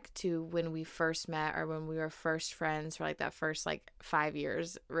back to when we first met or when we were first friends for like that first like 5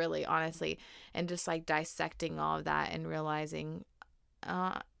 years, really, honestly, and just like dissecting all of that and realizing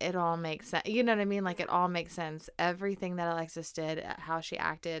it all makes sense. You know what I mean? Like it all makes sense. Everything that Alexis did, how she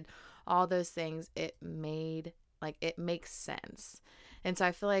acted, all those things, it makes sense. And so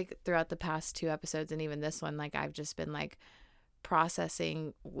I feel like throughout the past 2 episodes and even this one, like I've just been like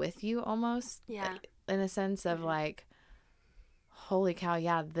processing with you almost. Yeah. In a sense of like, holy cow,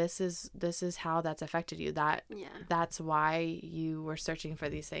 yeah, this is how that's affected you. That's why you were searching for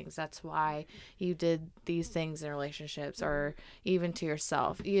these things. That's why you did these things in relationships or even to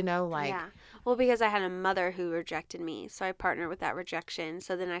yourself, like. Yeah. Well, because I had a mother who rejected me, so I partnered with that rejection.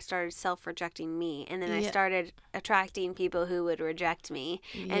 So then I started self-rejecting me, and then I started attracting people who would reject me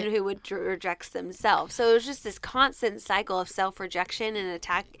and who would reject themselves. So it was just this constant cycle of self-rejection and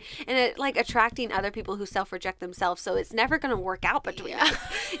attack, and it like attracting other people who self-reject themselves. So it's never going to work out between us.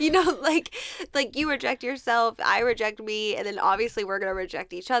 Like you reject yourself, I reject me, and then obviously we're going to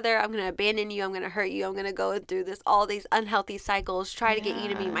reject each other. I'm going to abandon you. I'm going to hurt you. I'm going to go through all these unhealthy cycles, try to get you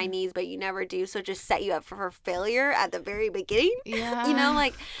to meet my needs, but you never do. So just set you up for failure at the very beginning. Yeah.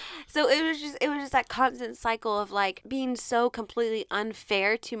 So it was just that constant cycle of like being so completely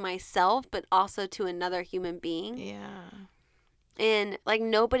unfair to myself, but also to another human being. Yeah. And like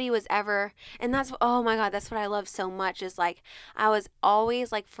nobody was ever, and that's, oh my God, that's what I love so much is like I was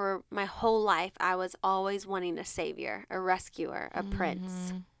always like, for my whole life, I was always wanting a savior, a rescuer, a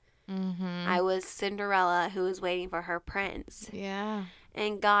prince. I was Cinderella who was waiting for her prince. Yeah.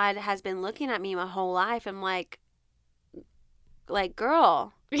 And God has been looking at me my whole life. I'm like,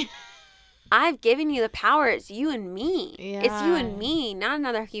 girl, I've given you the power. It's you and me. Yeah. It's you and me, not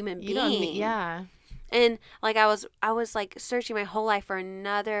another human being. You don't need, yeah. And like I was like searching my whole life for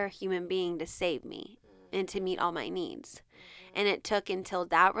another human being to save me and to meet all my needs. And it took until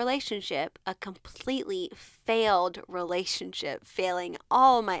that relationship, a completely failed relationship, failing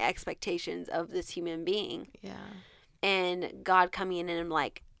all my expectations of this human being. Yeah. And God coming in and I'm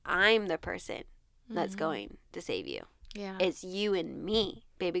like, I'm the person that's going to save you. Yeah. It's you and me,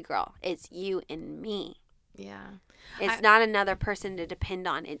 baby girl. It's you and me. Yeah. It's not another person to depend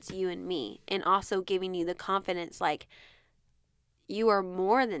on. It's you and me. And also giving you the confidence, like, you are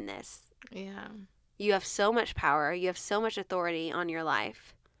more than this. Yeah. You have so much power. You have so much authority on your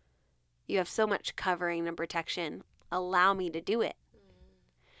life. You have so much covering and protection. Allow me to do it.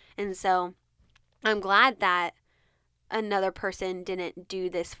 And so I'm glad that another person didn't do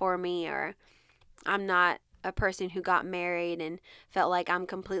this for me, or I'm not a person who got married and felt like I'm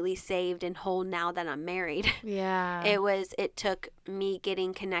completely saved and whole now that I'm married. Yeah. It took me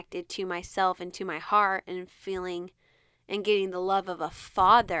getting connected to myself and to my heart and feeling and getting the love of a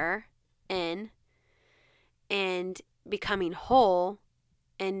father in and becoming whole.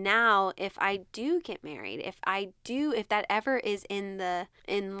 And now if I do get married, if that ever is in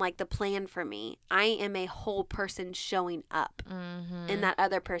like the plan for me, I am a whole person showing up. And that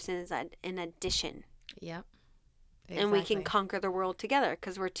other person is an addition. Yep. Exactly. And we can conquer the world together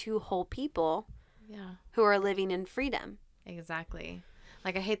because we're two whole people. Yeah. Who are living in freedom. Exactly.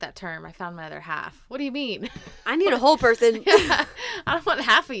 Like, I hate that term. I found my other half. What do you mean? I need a whole person. Yeah. I don't want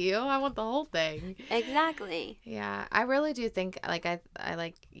half of you. I want the whole thing. Exactly. Yeah. I really do think, like, I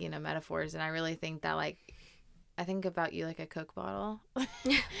like, metaphors, and I really think that, like, I think about you like a Coke bottle.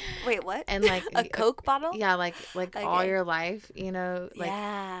 Wait, what? And like a Coke bottle? Yeah, like okay. All your life, like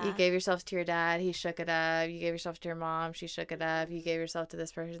yeah. You gave yourself to your dad, he shook it up. You gave yourself to your mom, she shook it up. You gave yourself to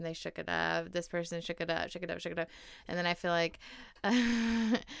this person, they shook it up. This person shook it up, shook it up, shook it up. And then I feel like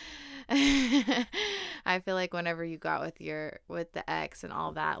whenever you got with the ex and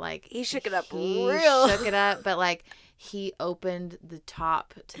all that, like he shook it up shook it up, but like he opened the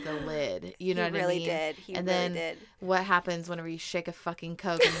top to the lid. You know what I mean? He really did. He and really then did. What happens whenever you shake a fucking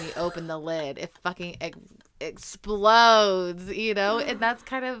Coke and you open the lid? It fucking explodes, And that's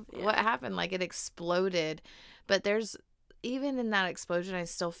kind of what happened. Like, it exploded. But even in that explosion, I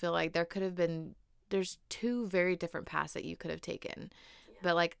still feel like there's two very different paths that you could have taken. Yeah.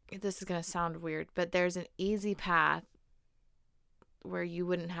 But like, this is going to sound weird, but there's an easy path where you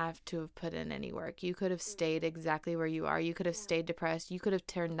wouldn't have to have put in any work. You could have stayed exactly where you are. You could have stayed depressed. You could have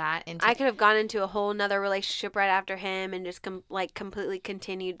turned that into... I could have gone into a whole nother relationship right after him and just completely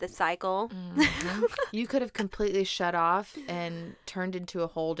continued the cycle. Mm-hmm. You could have completely shut off and turned into a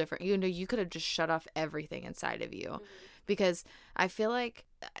whole different... you could have just shut off everything inside of you. Mm-hmm. Because I feel like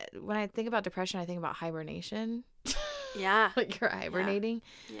when I think about depression, I think about hibernation. Yeah. Like, you're hibernating.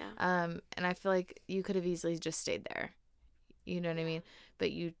 Yeah. And I feel like you could have easily just stayed there. You know what I mean?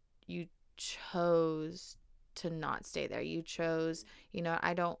 But you chose to not stay there. You chose,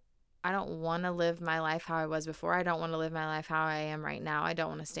 I don't want to live my life how I was before. I don't want to live my life how I am right now. I don't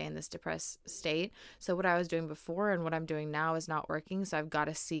want to stay in this depressed state. So what I was doing before and what I'm doing now is not working. So I've got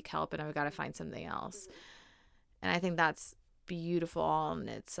to seek help and I've got to find something else. And I think that's beautiful all in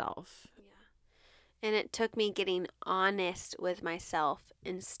itself. And it took me getting honest with myself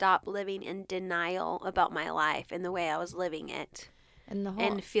and stop living in denial about my life and the way I was living it, And the whole,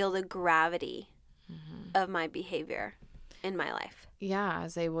 and feel the gravity of my behavior in my life. yeah, I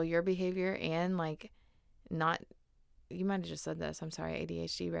say, well, your behavior and like not, you might have just said this, I'm sorry,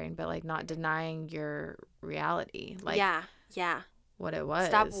 ADHD brain, but like not denying your reality, like Yeah. what it was.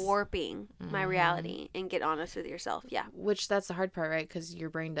 Stop warping my reality and get honest with yourself. Yeah. Which that's the hard part, right? Because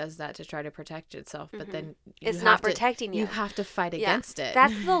your brain does that to try to protect itself, but then it's not protecting you. You have to fight against it.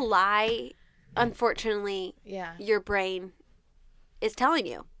 That's the lie, unfortunately, yeah. your brain is telling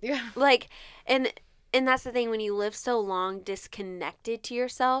you. Yeah. Like, and that's the thing, when you live so long disconnected to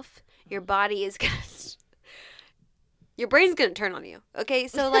yourself, your body is gonna, your brain's gonna turn on you. Okay,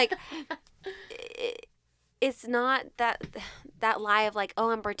 so like, it's not that lie of like, oh,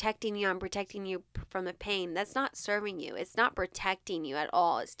 I'm protecting you from the pain. That's not serving you. It's not protecting you at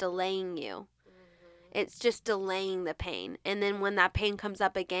all. It's delaying you. It's just delaying the pain. And then when that pain comes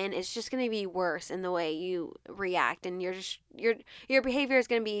up again, it's just going to be worse in the way you react, and your behavior is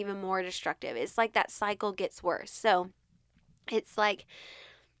going to be even more destructive. It's like that cycle gets worse. So it's like,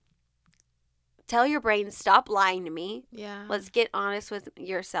 tell your brain, stop lying to me. Yeah. Let's get honest with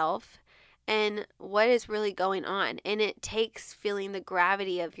yourself and what is really going on. And it takes feeling the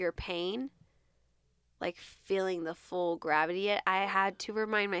gravity of your pain, like feeling the full gravity. I had to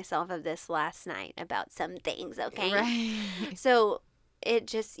remind myself of this last night about some things, okay? Right. So it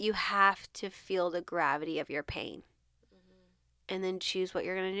just, you have to feel the gravity of your pain and then choose what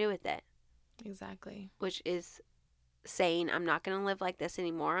you're going to do with it. Exactly. Which is saying, I'm not going to live like this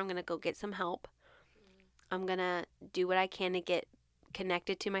anymore. I'm going to go get some help. I'm going to do what I can to get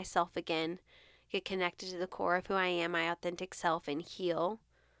connected to myself again, get connected to the core of who I am, my authentic self, and heal,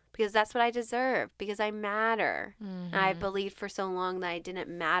 because that's what I deserve, because I matter. And I believed for so long that I didn't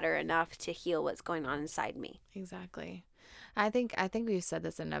matter enough to heal what's going on inside me. Exactly. I think we've said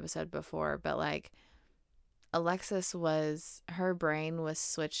this in an episode before, but like Alexis her brain was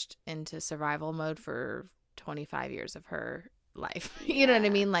switched into survival mode for 25 years of her life. You know what I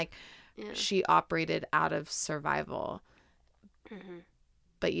mean? Like she operated out of survival.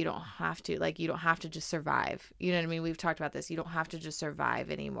 But you don't have to. Like, you don't have to just survive. You know what I mean? We've talked about this. You don't have to just survive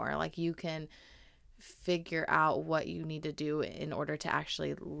anymore. Like, you can figure out what you need to do in order to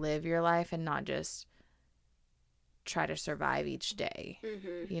actually live your life and not just try to survive each day.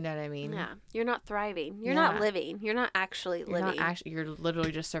 You know what I mean? Yeah. You're not thriving. You're not living. You're not actually living. You're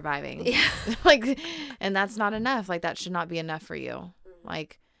literally just surviving. Yeah. Like, and that's not enough. Like, that should not be enough for you.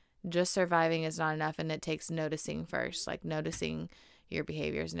 Like, just surviving is not enough, and it takes noticing first. Like, noticing your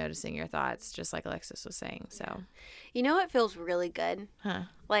behaviors, noticing your thoughts, just like Alexis was saying. So, you know what feels really good?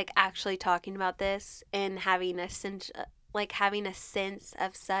 Like actually talking about this and having a sense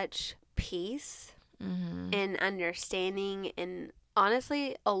of such peace and understanding, and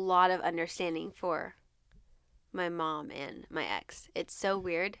honestly a lot of understanding for my mom and my ex. It's so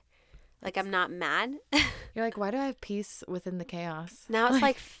weird. Like, I'm not mad. You're like, why do I have peace within the chaos? Now it's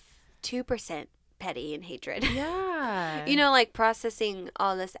like 2% petty and hatred. Yeah. You know, like processing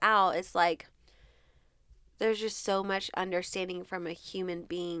all this out, it's like there's just so much understanding from a human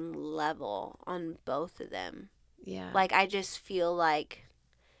being level on both of them. Yeah. Like, I just feel like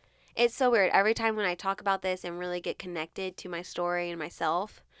it's so weird. Every time when I talk about this and really get connected to my story and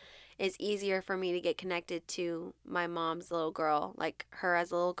myself, it's easier for me to get connected to my mom's little girl, like her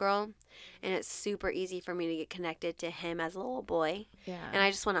as a little girl. And it's super easy for me to get connected to him as a little boy. Yeah. And I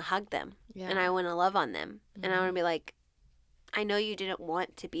just want to hug them. Yeah. And I want to love on them. And I want to be like, I know you didn't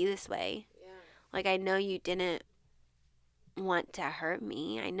want to be this way. Yeah. Like, I know you didn't want to hurt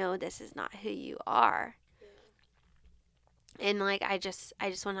me. I know this is not who you are. Yeah. And like, I just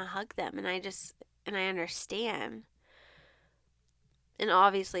want to hug them, and I understand. And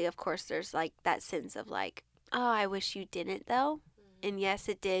obviously, of course, there's like that sense of like, oh, I wish you didn't though. And yes,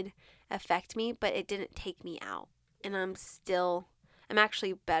 it did affect me, but it didn't take me out. And I'm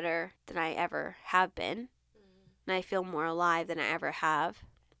actually better than I ever have been. And I feel more alive than I ever have.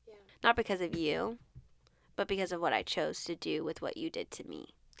 Yeah. Not because of you, but because of what I chose to do with what you did to me.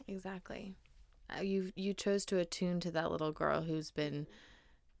 Exactly. You chose to attune to that little girl who's been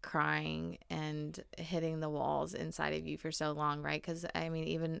crying and hitting the walls inside of you for so long, right? Because, I mean,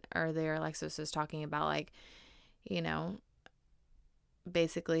 even earlier, Alexis was talking about, like, you know,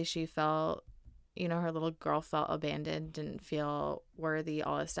 basically she felt, you know, her little girl felt abandoned, didn't feel worthy,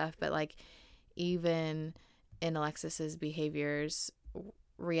 all this stuff. But, like, even in Alexis's behaviors,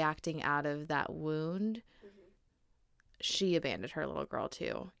 reacting out of that wound, she abandoned her little girl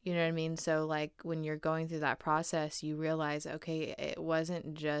too. You know what I mean? So, like, when you're going through that process, you realize, okay, it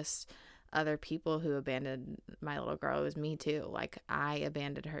wasn't just other people who abandoned my little girl. It was me too. Like, I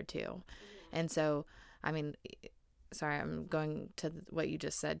abandoned her too. And so, I mean, sorry, I'm going to what you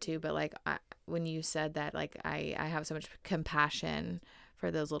just said too, but like, when you said that, like, I have so much compassion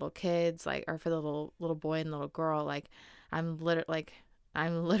for those little kids, like, or for the little boy and little girl, like, I'm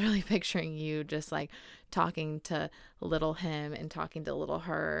literally picturing you just like talking to little him and talking to little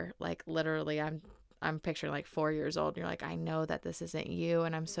her. Like, literally, I'm picturing like 4 years old. And you're like, I know that this isn't you,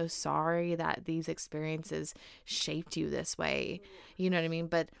 and I'm so sorry that these experiences shaped you this way. You know what I mean?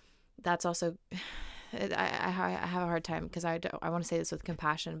 But that's also, I have a hard time because I want to say this with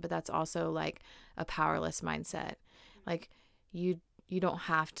compassion, but that's also like a powerless mindset. Like, you don't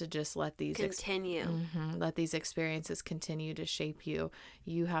have to just let these let these experiences continue to shape you.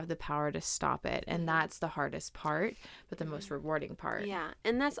 You have the power to stop it, and that's the hardest part, but the most rewarding part. Yeah,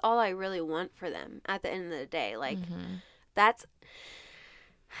 and that's all I really want for them at the end of the day. Like,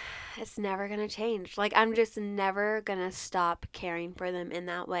 it's never gonna change. Like, I'm just never gonna stop caring for them in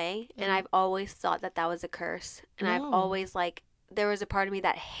that way. And I've always thought that was a curse, and I've always, like, there was a part of me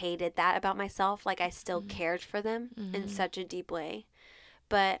that hated that about myself. Like, I still cared for them in such a deep way.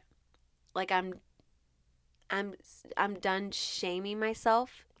 But like, I'm done shaming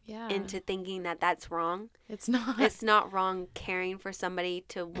myself into thinking that that's wrong. It's not. It's not wrong caring for somebody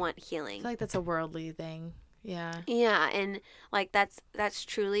to want healing. I feel like that's a worldly thing. Yeah. Yeah, and like, that's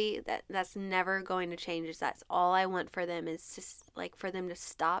truly that's never going to change. That's all I want for them, is just like for them to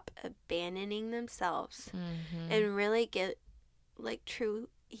stop abandoning themselves and really get like true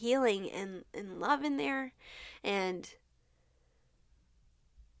healing and love in there. And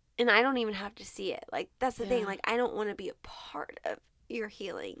I don't even have to see it. Like, that's the thing. Like, I don't want to be a part of your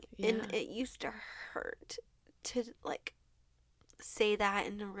healing. Yeah. And it used to hurt to, like, say that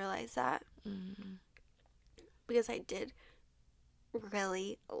and to realize that. Because I did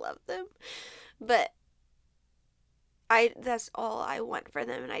really love them. But that's all I want for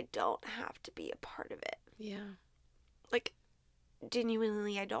them, and I don't have to be a part of it. Yeah. Like,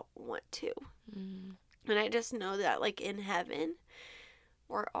 genuinely, I don't want to. And I just know that, like, in heaven,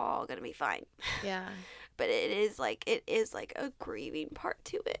 we're all gonna be fine. Yeah. But it is like a grieving part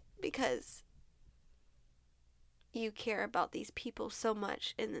to it, because you care about these people so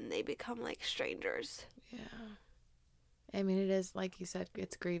much, and then they become like strangers. Yeah. I mean, it is, like you said,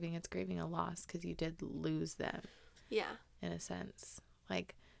 it's grieving a loss, because you did lose them. Yeah. In a sense,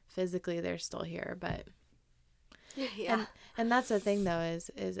 like, physically they're still here, but yeah. And that's the thing though,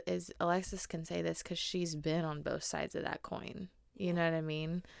 is Alexis can say this because she's been on both sides of that coin. You know what I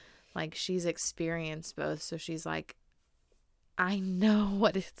mean? Like, she's experienced both. So she's like, I know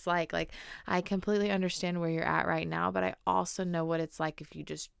what it's like. Like, I completely understand where you're at right now, but I also know what it's like if you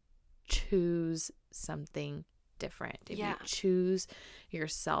just choose something different. If you choose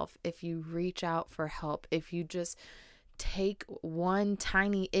yourself, if you reach out for help, if you just take one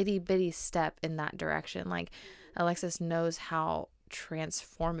tiny itty bitty step in that direction. Like, Alexis knows how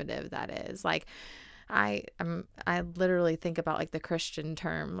transformative that is. Like, I literally think about like the Christian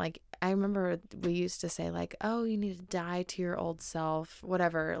term. Like, I remember we used to say like, oh, you need to die to your old self,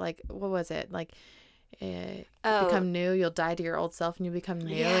 whatever. Like, what was it? Like, become new. You'll die to your old self and you become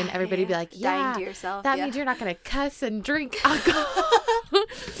new. Yeah, and everybody be like, dying to yourself. That means you're not going to cuss and drink alcohol.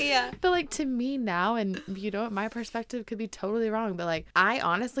 Yeah. But like, to me now, and you know, my perspective could be totally wrong, but like, I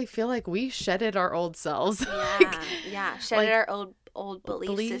honestly feel like we shedded our old selves. Yeah. Shedded our old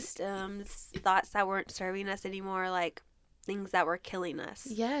belief systems, thoughts that weren't serving us anymore, like things that were killing us.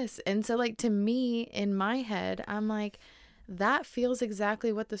 Yes. And so like, to me, in my head, I'm like, that feels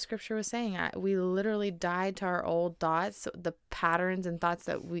exactly what the scripture was saying. We literally died to our old thoughts, the patterns and thoughts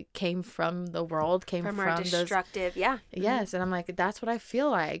that we came from the world, came from our destructive, those, Yes. And I'm like, that's what I feel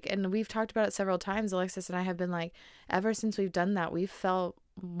like. And we've talked about it several times. Alexis and I have been like, ever since we've done that, we've felt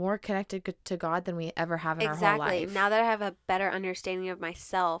more connected to God than we ever have in our whole life. Exactly. Now that I have a better understanding of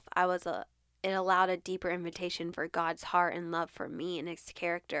myself, it allowed a deeper invitation for God's heart and love for me and his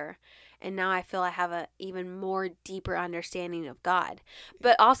character. And now I feel I have a even more deeper understanding of God,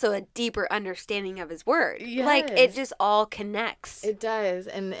 but also a deeper understanding of his word. Yes. Like, it just all connects. It does.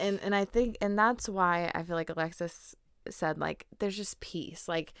 And I think, and that's why I feel like Alexis said, like, there's just peace.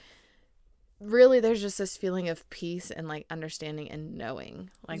 Like, really, there's just this feeling of peace and like understanding and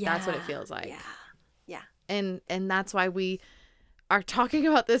knowing. Like, that's what it feels like. Yeah. And that's why we are talking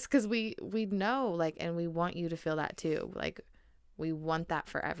about this, because we know, like, and we want you to feel that too. Like, we want that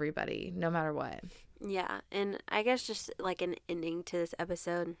for everybody, no matter what. Yeah. And I guess just like an ending to this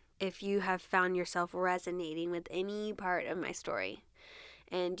episode, if you have found yourself resonating with any part of my story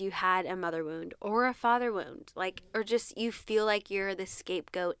and you had a mother wound or a father wound, like, or just you feel like you're the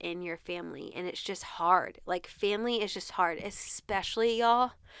scapegoat in your family, and it's just hard. Like, family is just hard, especially,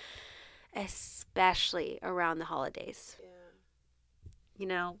 y'all, especially around the holidays. Yeah. You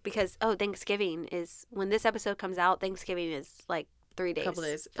know, because, Thanksgiving is, when this episode comes out, Thanksgiving is like 3 days, Couple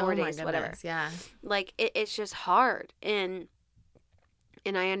days. 4 Oh my days, goodness. whatever. Yeah. Like, it's just hard. And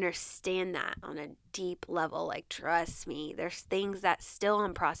I understand that on a deep level. Like, trust me, there's things that still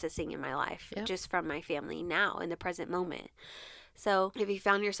I'm processing in my life, just from my family now in the present moment. So if you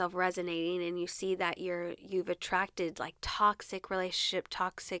found yourself resonating and you see that you've attracted like toxic relationship,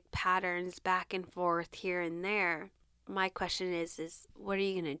 toxic patterns back and forth here and there, my question is what are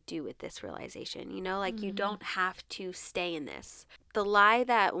you going to do with this realization? You know, like, you don't have to stay in this. The lie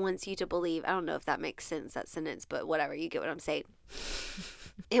that wants you to believe, I don't know if that makes sense, that sentence, but whatever, you get what I'm saying.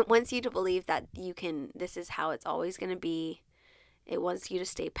 It wants you to believe that this is how it's always going to be. It wants you to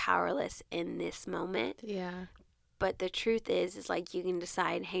stay powerless in this moment. Yeah. But the truth is like, you can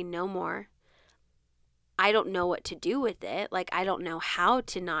decide, hey, no more. I don't know what to do with it. Like, I don't know how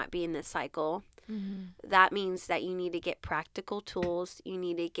to not be in this cycle. That means that you need to get practical tools. You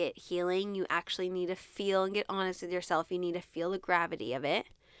need to get healing. You actually need to feel and get honest with yourself. You need to feel the gravity of it.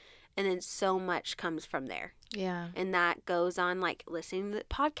 And then so much comes from there. Yeah. And that goes on, like, listening to the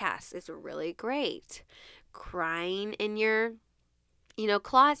podcast is really great. Crying in your,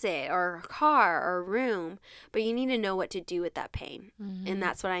 closet or car or room. But you need to know what to do with that pain. And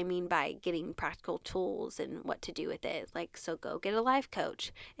that's what I mean by getting practical tools and what to do with it. Like, so go get a life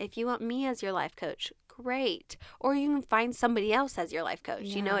coach. If you want me as your life coach, great. Or you can find somebody else as your life coach.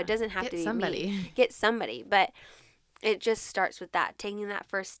 Yeah. It doesn't have Get to be somebody. me. Get somebody. But it just starts with that, taking that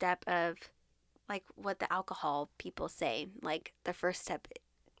first step of, like, what the alcohol people say. Like, the first step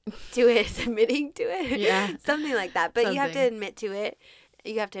to it is admitting to it. Yeah. Something like that. But you have to admit to it.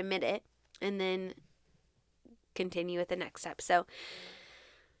 You have to admit it. And then continue with the next step. So,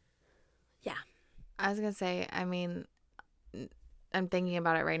 yeah. I was going to say, I mean, I'm thinking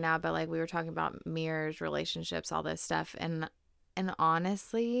about it right now, but like we were talking about mirrors, relationships, all this stuff. And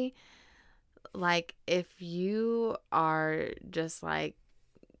honestly, like, if you are just like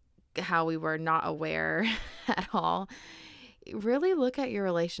how we were not aware at all, really look at your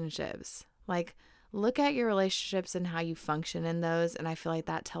relationships. Like, look at your relationships and how you function in those. And I feel like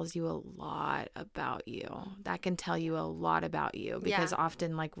that tells you a lot about you. That can tell you a lot about you, because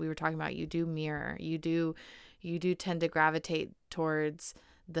often, like we were talking about, you do mirror. You do tend to gravitate towards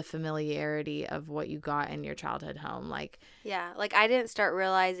the familiarity of what you got in your childhood home. Like, yeah, like, I didn't start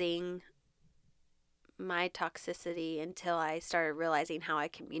realizing my toxicity until I started realizing how I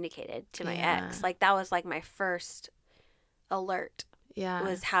communicated to my ex. Like, that was like my first alert. Yeah.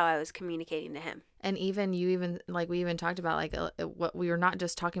 Was how I was communicating to him. And we even talked about, like, what we were not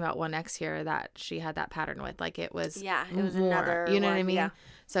just talking about one ex here that she had that pattern with. Like, it was it was more, another you know one, what I mean? yeah.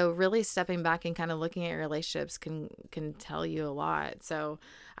 So really stepping back and kind of looking at your relationships can tell you a lot. So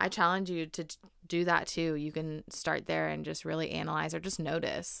I challenge you to do that too. You can start there and just really analyze, or just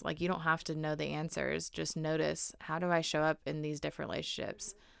notice. Like, you don't have to know the answers. Just notice, how do I show up in these different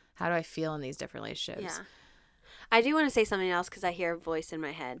relationships? How do I feel in these different relationships? Yeah. I do want to say something else, because I hear a voice in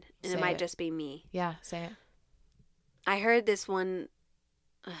my head, and it might just be me. Yeah, say it. I heard this one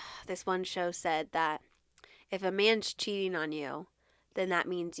show said that if a man's cheating on you, then that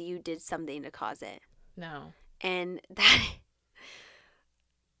means you did something to cause it. No. And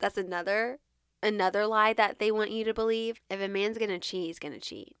that's another lie that they want you to believe. If a man's going to cheat, he's going to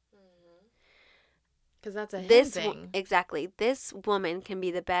cheat. Because that's a him thing. Exactly. This woman can be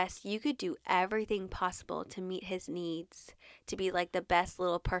the best. You could do everything possible to meet his needs, to be like the best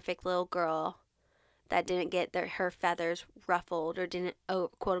little perfect little girl that didn't get her feathers ruffled, or didn't,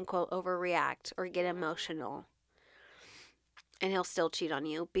 quote unquote, overreact or get emotional. And he'll still cheat on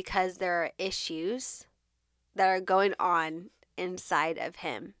you, because there are issues that are going on inside of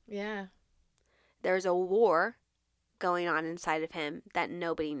him. Yeah. There's a war going on inside of him that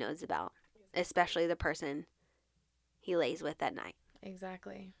nobody knows about. Especially the person he lays with at night.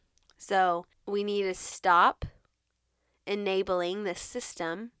 Exactly. So we need to stop enabling the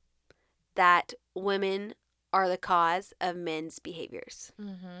system that women are the cause of men's behaviors.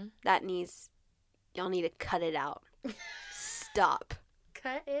 Y'all need to cut it out. Stop.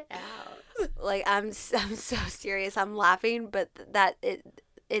 Cut it out. Like, I'm so serious. I'm laughing, but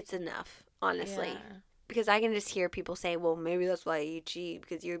it's enough, honestly. Yeah. Because I can just hear people say, well, maybe that's why you cheat,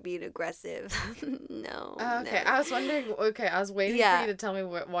 because you're being aggressive. No. Oh, okay. No. I was wondering, I was waiting for you to tell me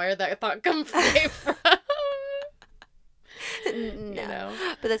where that thought came from. No,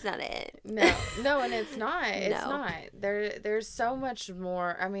 but that's not it. No, and it's not. It's No. not. There's so much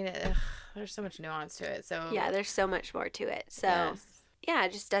more. I mean, there's so much nuance to it. So Yeah, there's so much more to it. So yes. yeah,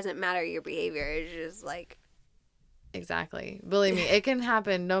 it just doesn't matter your behavior. It's just like Exactly. Believe me, it can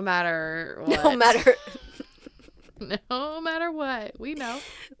happen no matter what. No matter what. We know.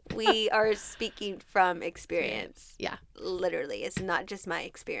 We are speaking from experience. Yeah. Literally. It's not just my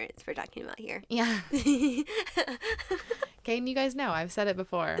experience we're talking about here. Yeah. Okay, and you guys know. I've said it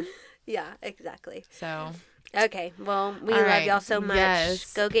before. Yeah, exactly. So. Okay, well, we All love right. y'all so much.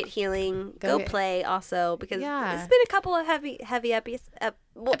 Yes. Go get healing. Go play also, because Yeah. it's been a couple of heavy episodes.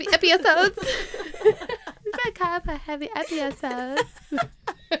 Episodes. It's been a couple of heavy episodes.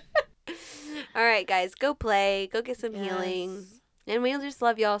 All right, guys, go play. Go get some Yes. healing. And we just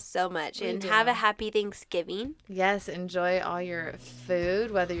love y'all so much. We And do. have a happy Thanksgiving. Yes, enjoy all your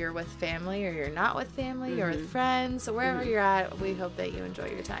food, whether you're with family or you're not with family or with friends. So wherever you're at, we hope that you enjoy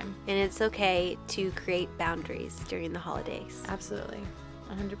your time. And it's okay to create boundaries during the holidays. Absolutely.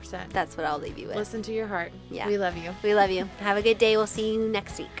 100%. That's what I'll leave you with. Listen to your heart. Yeah. We love you. We love you. Have a good day. We'll see you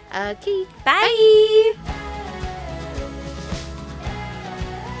next week. Okay. Bye.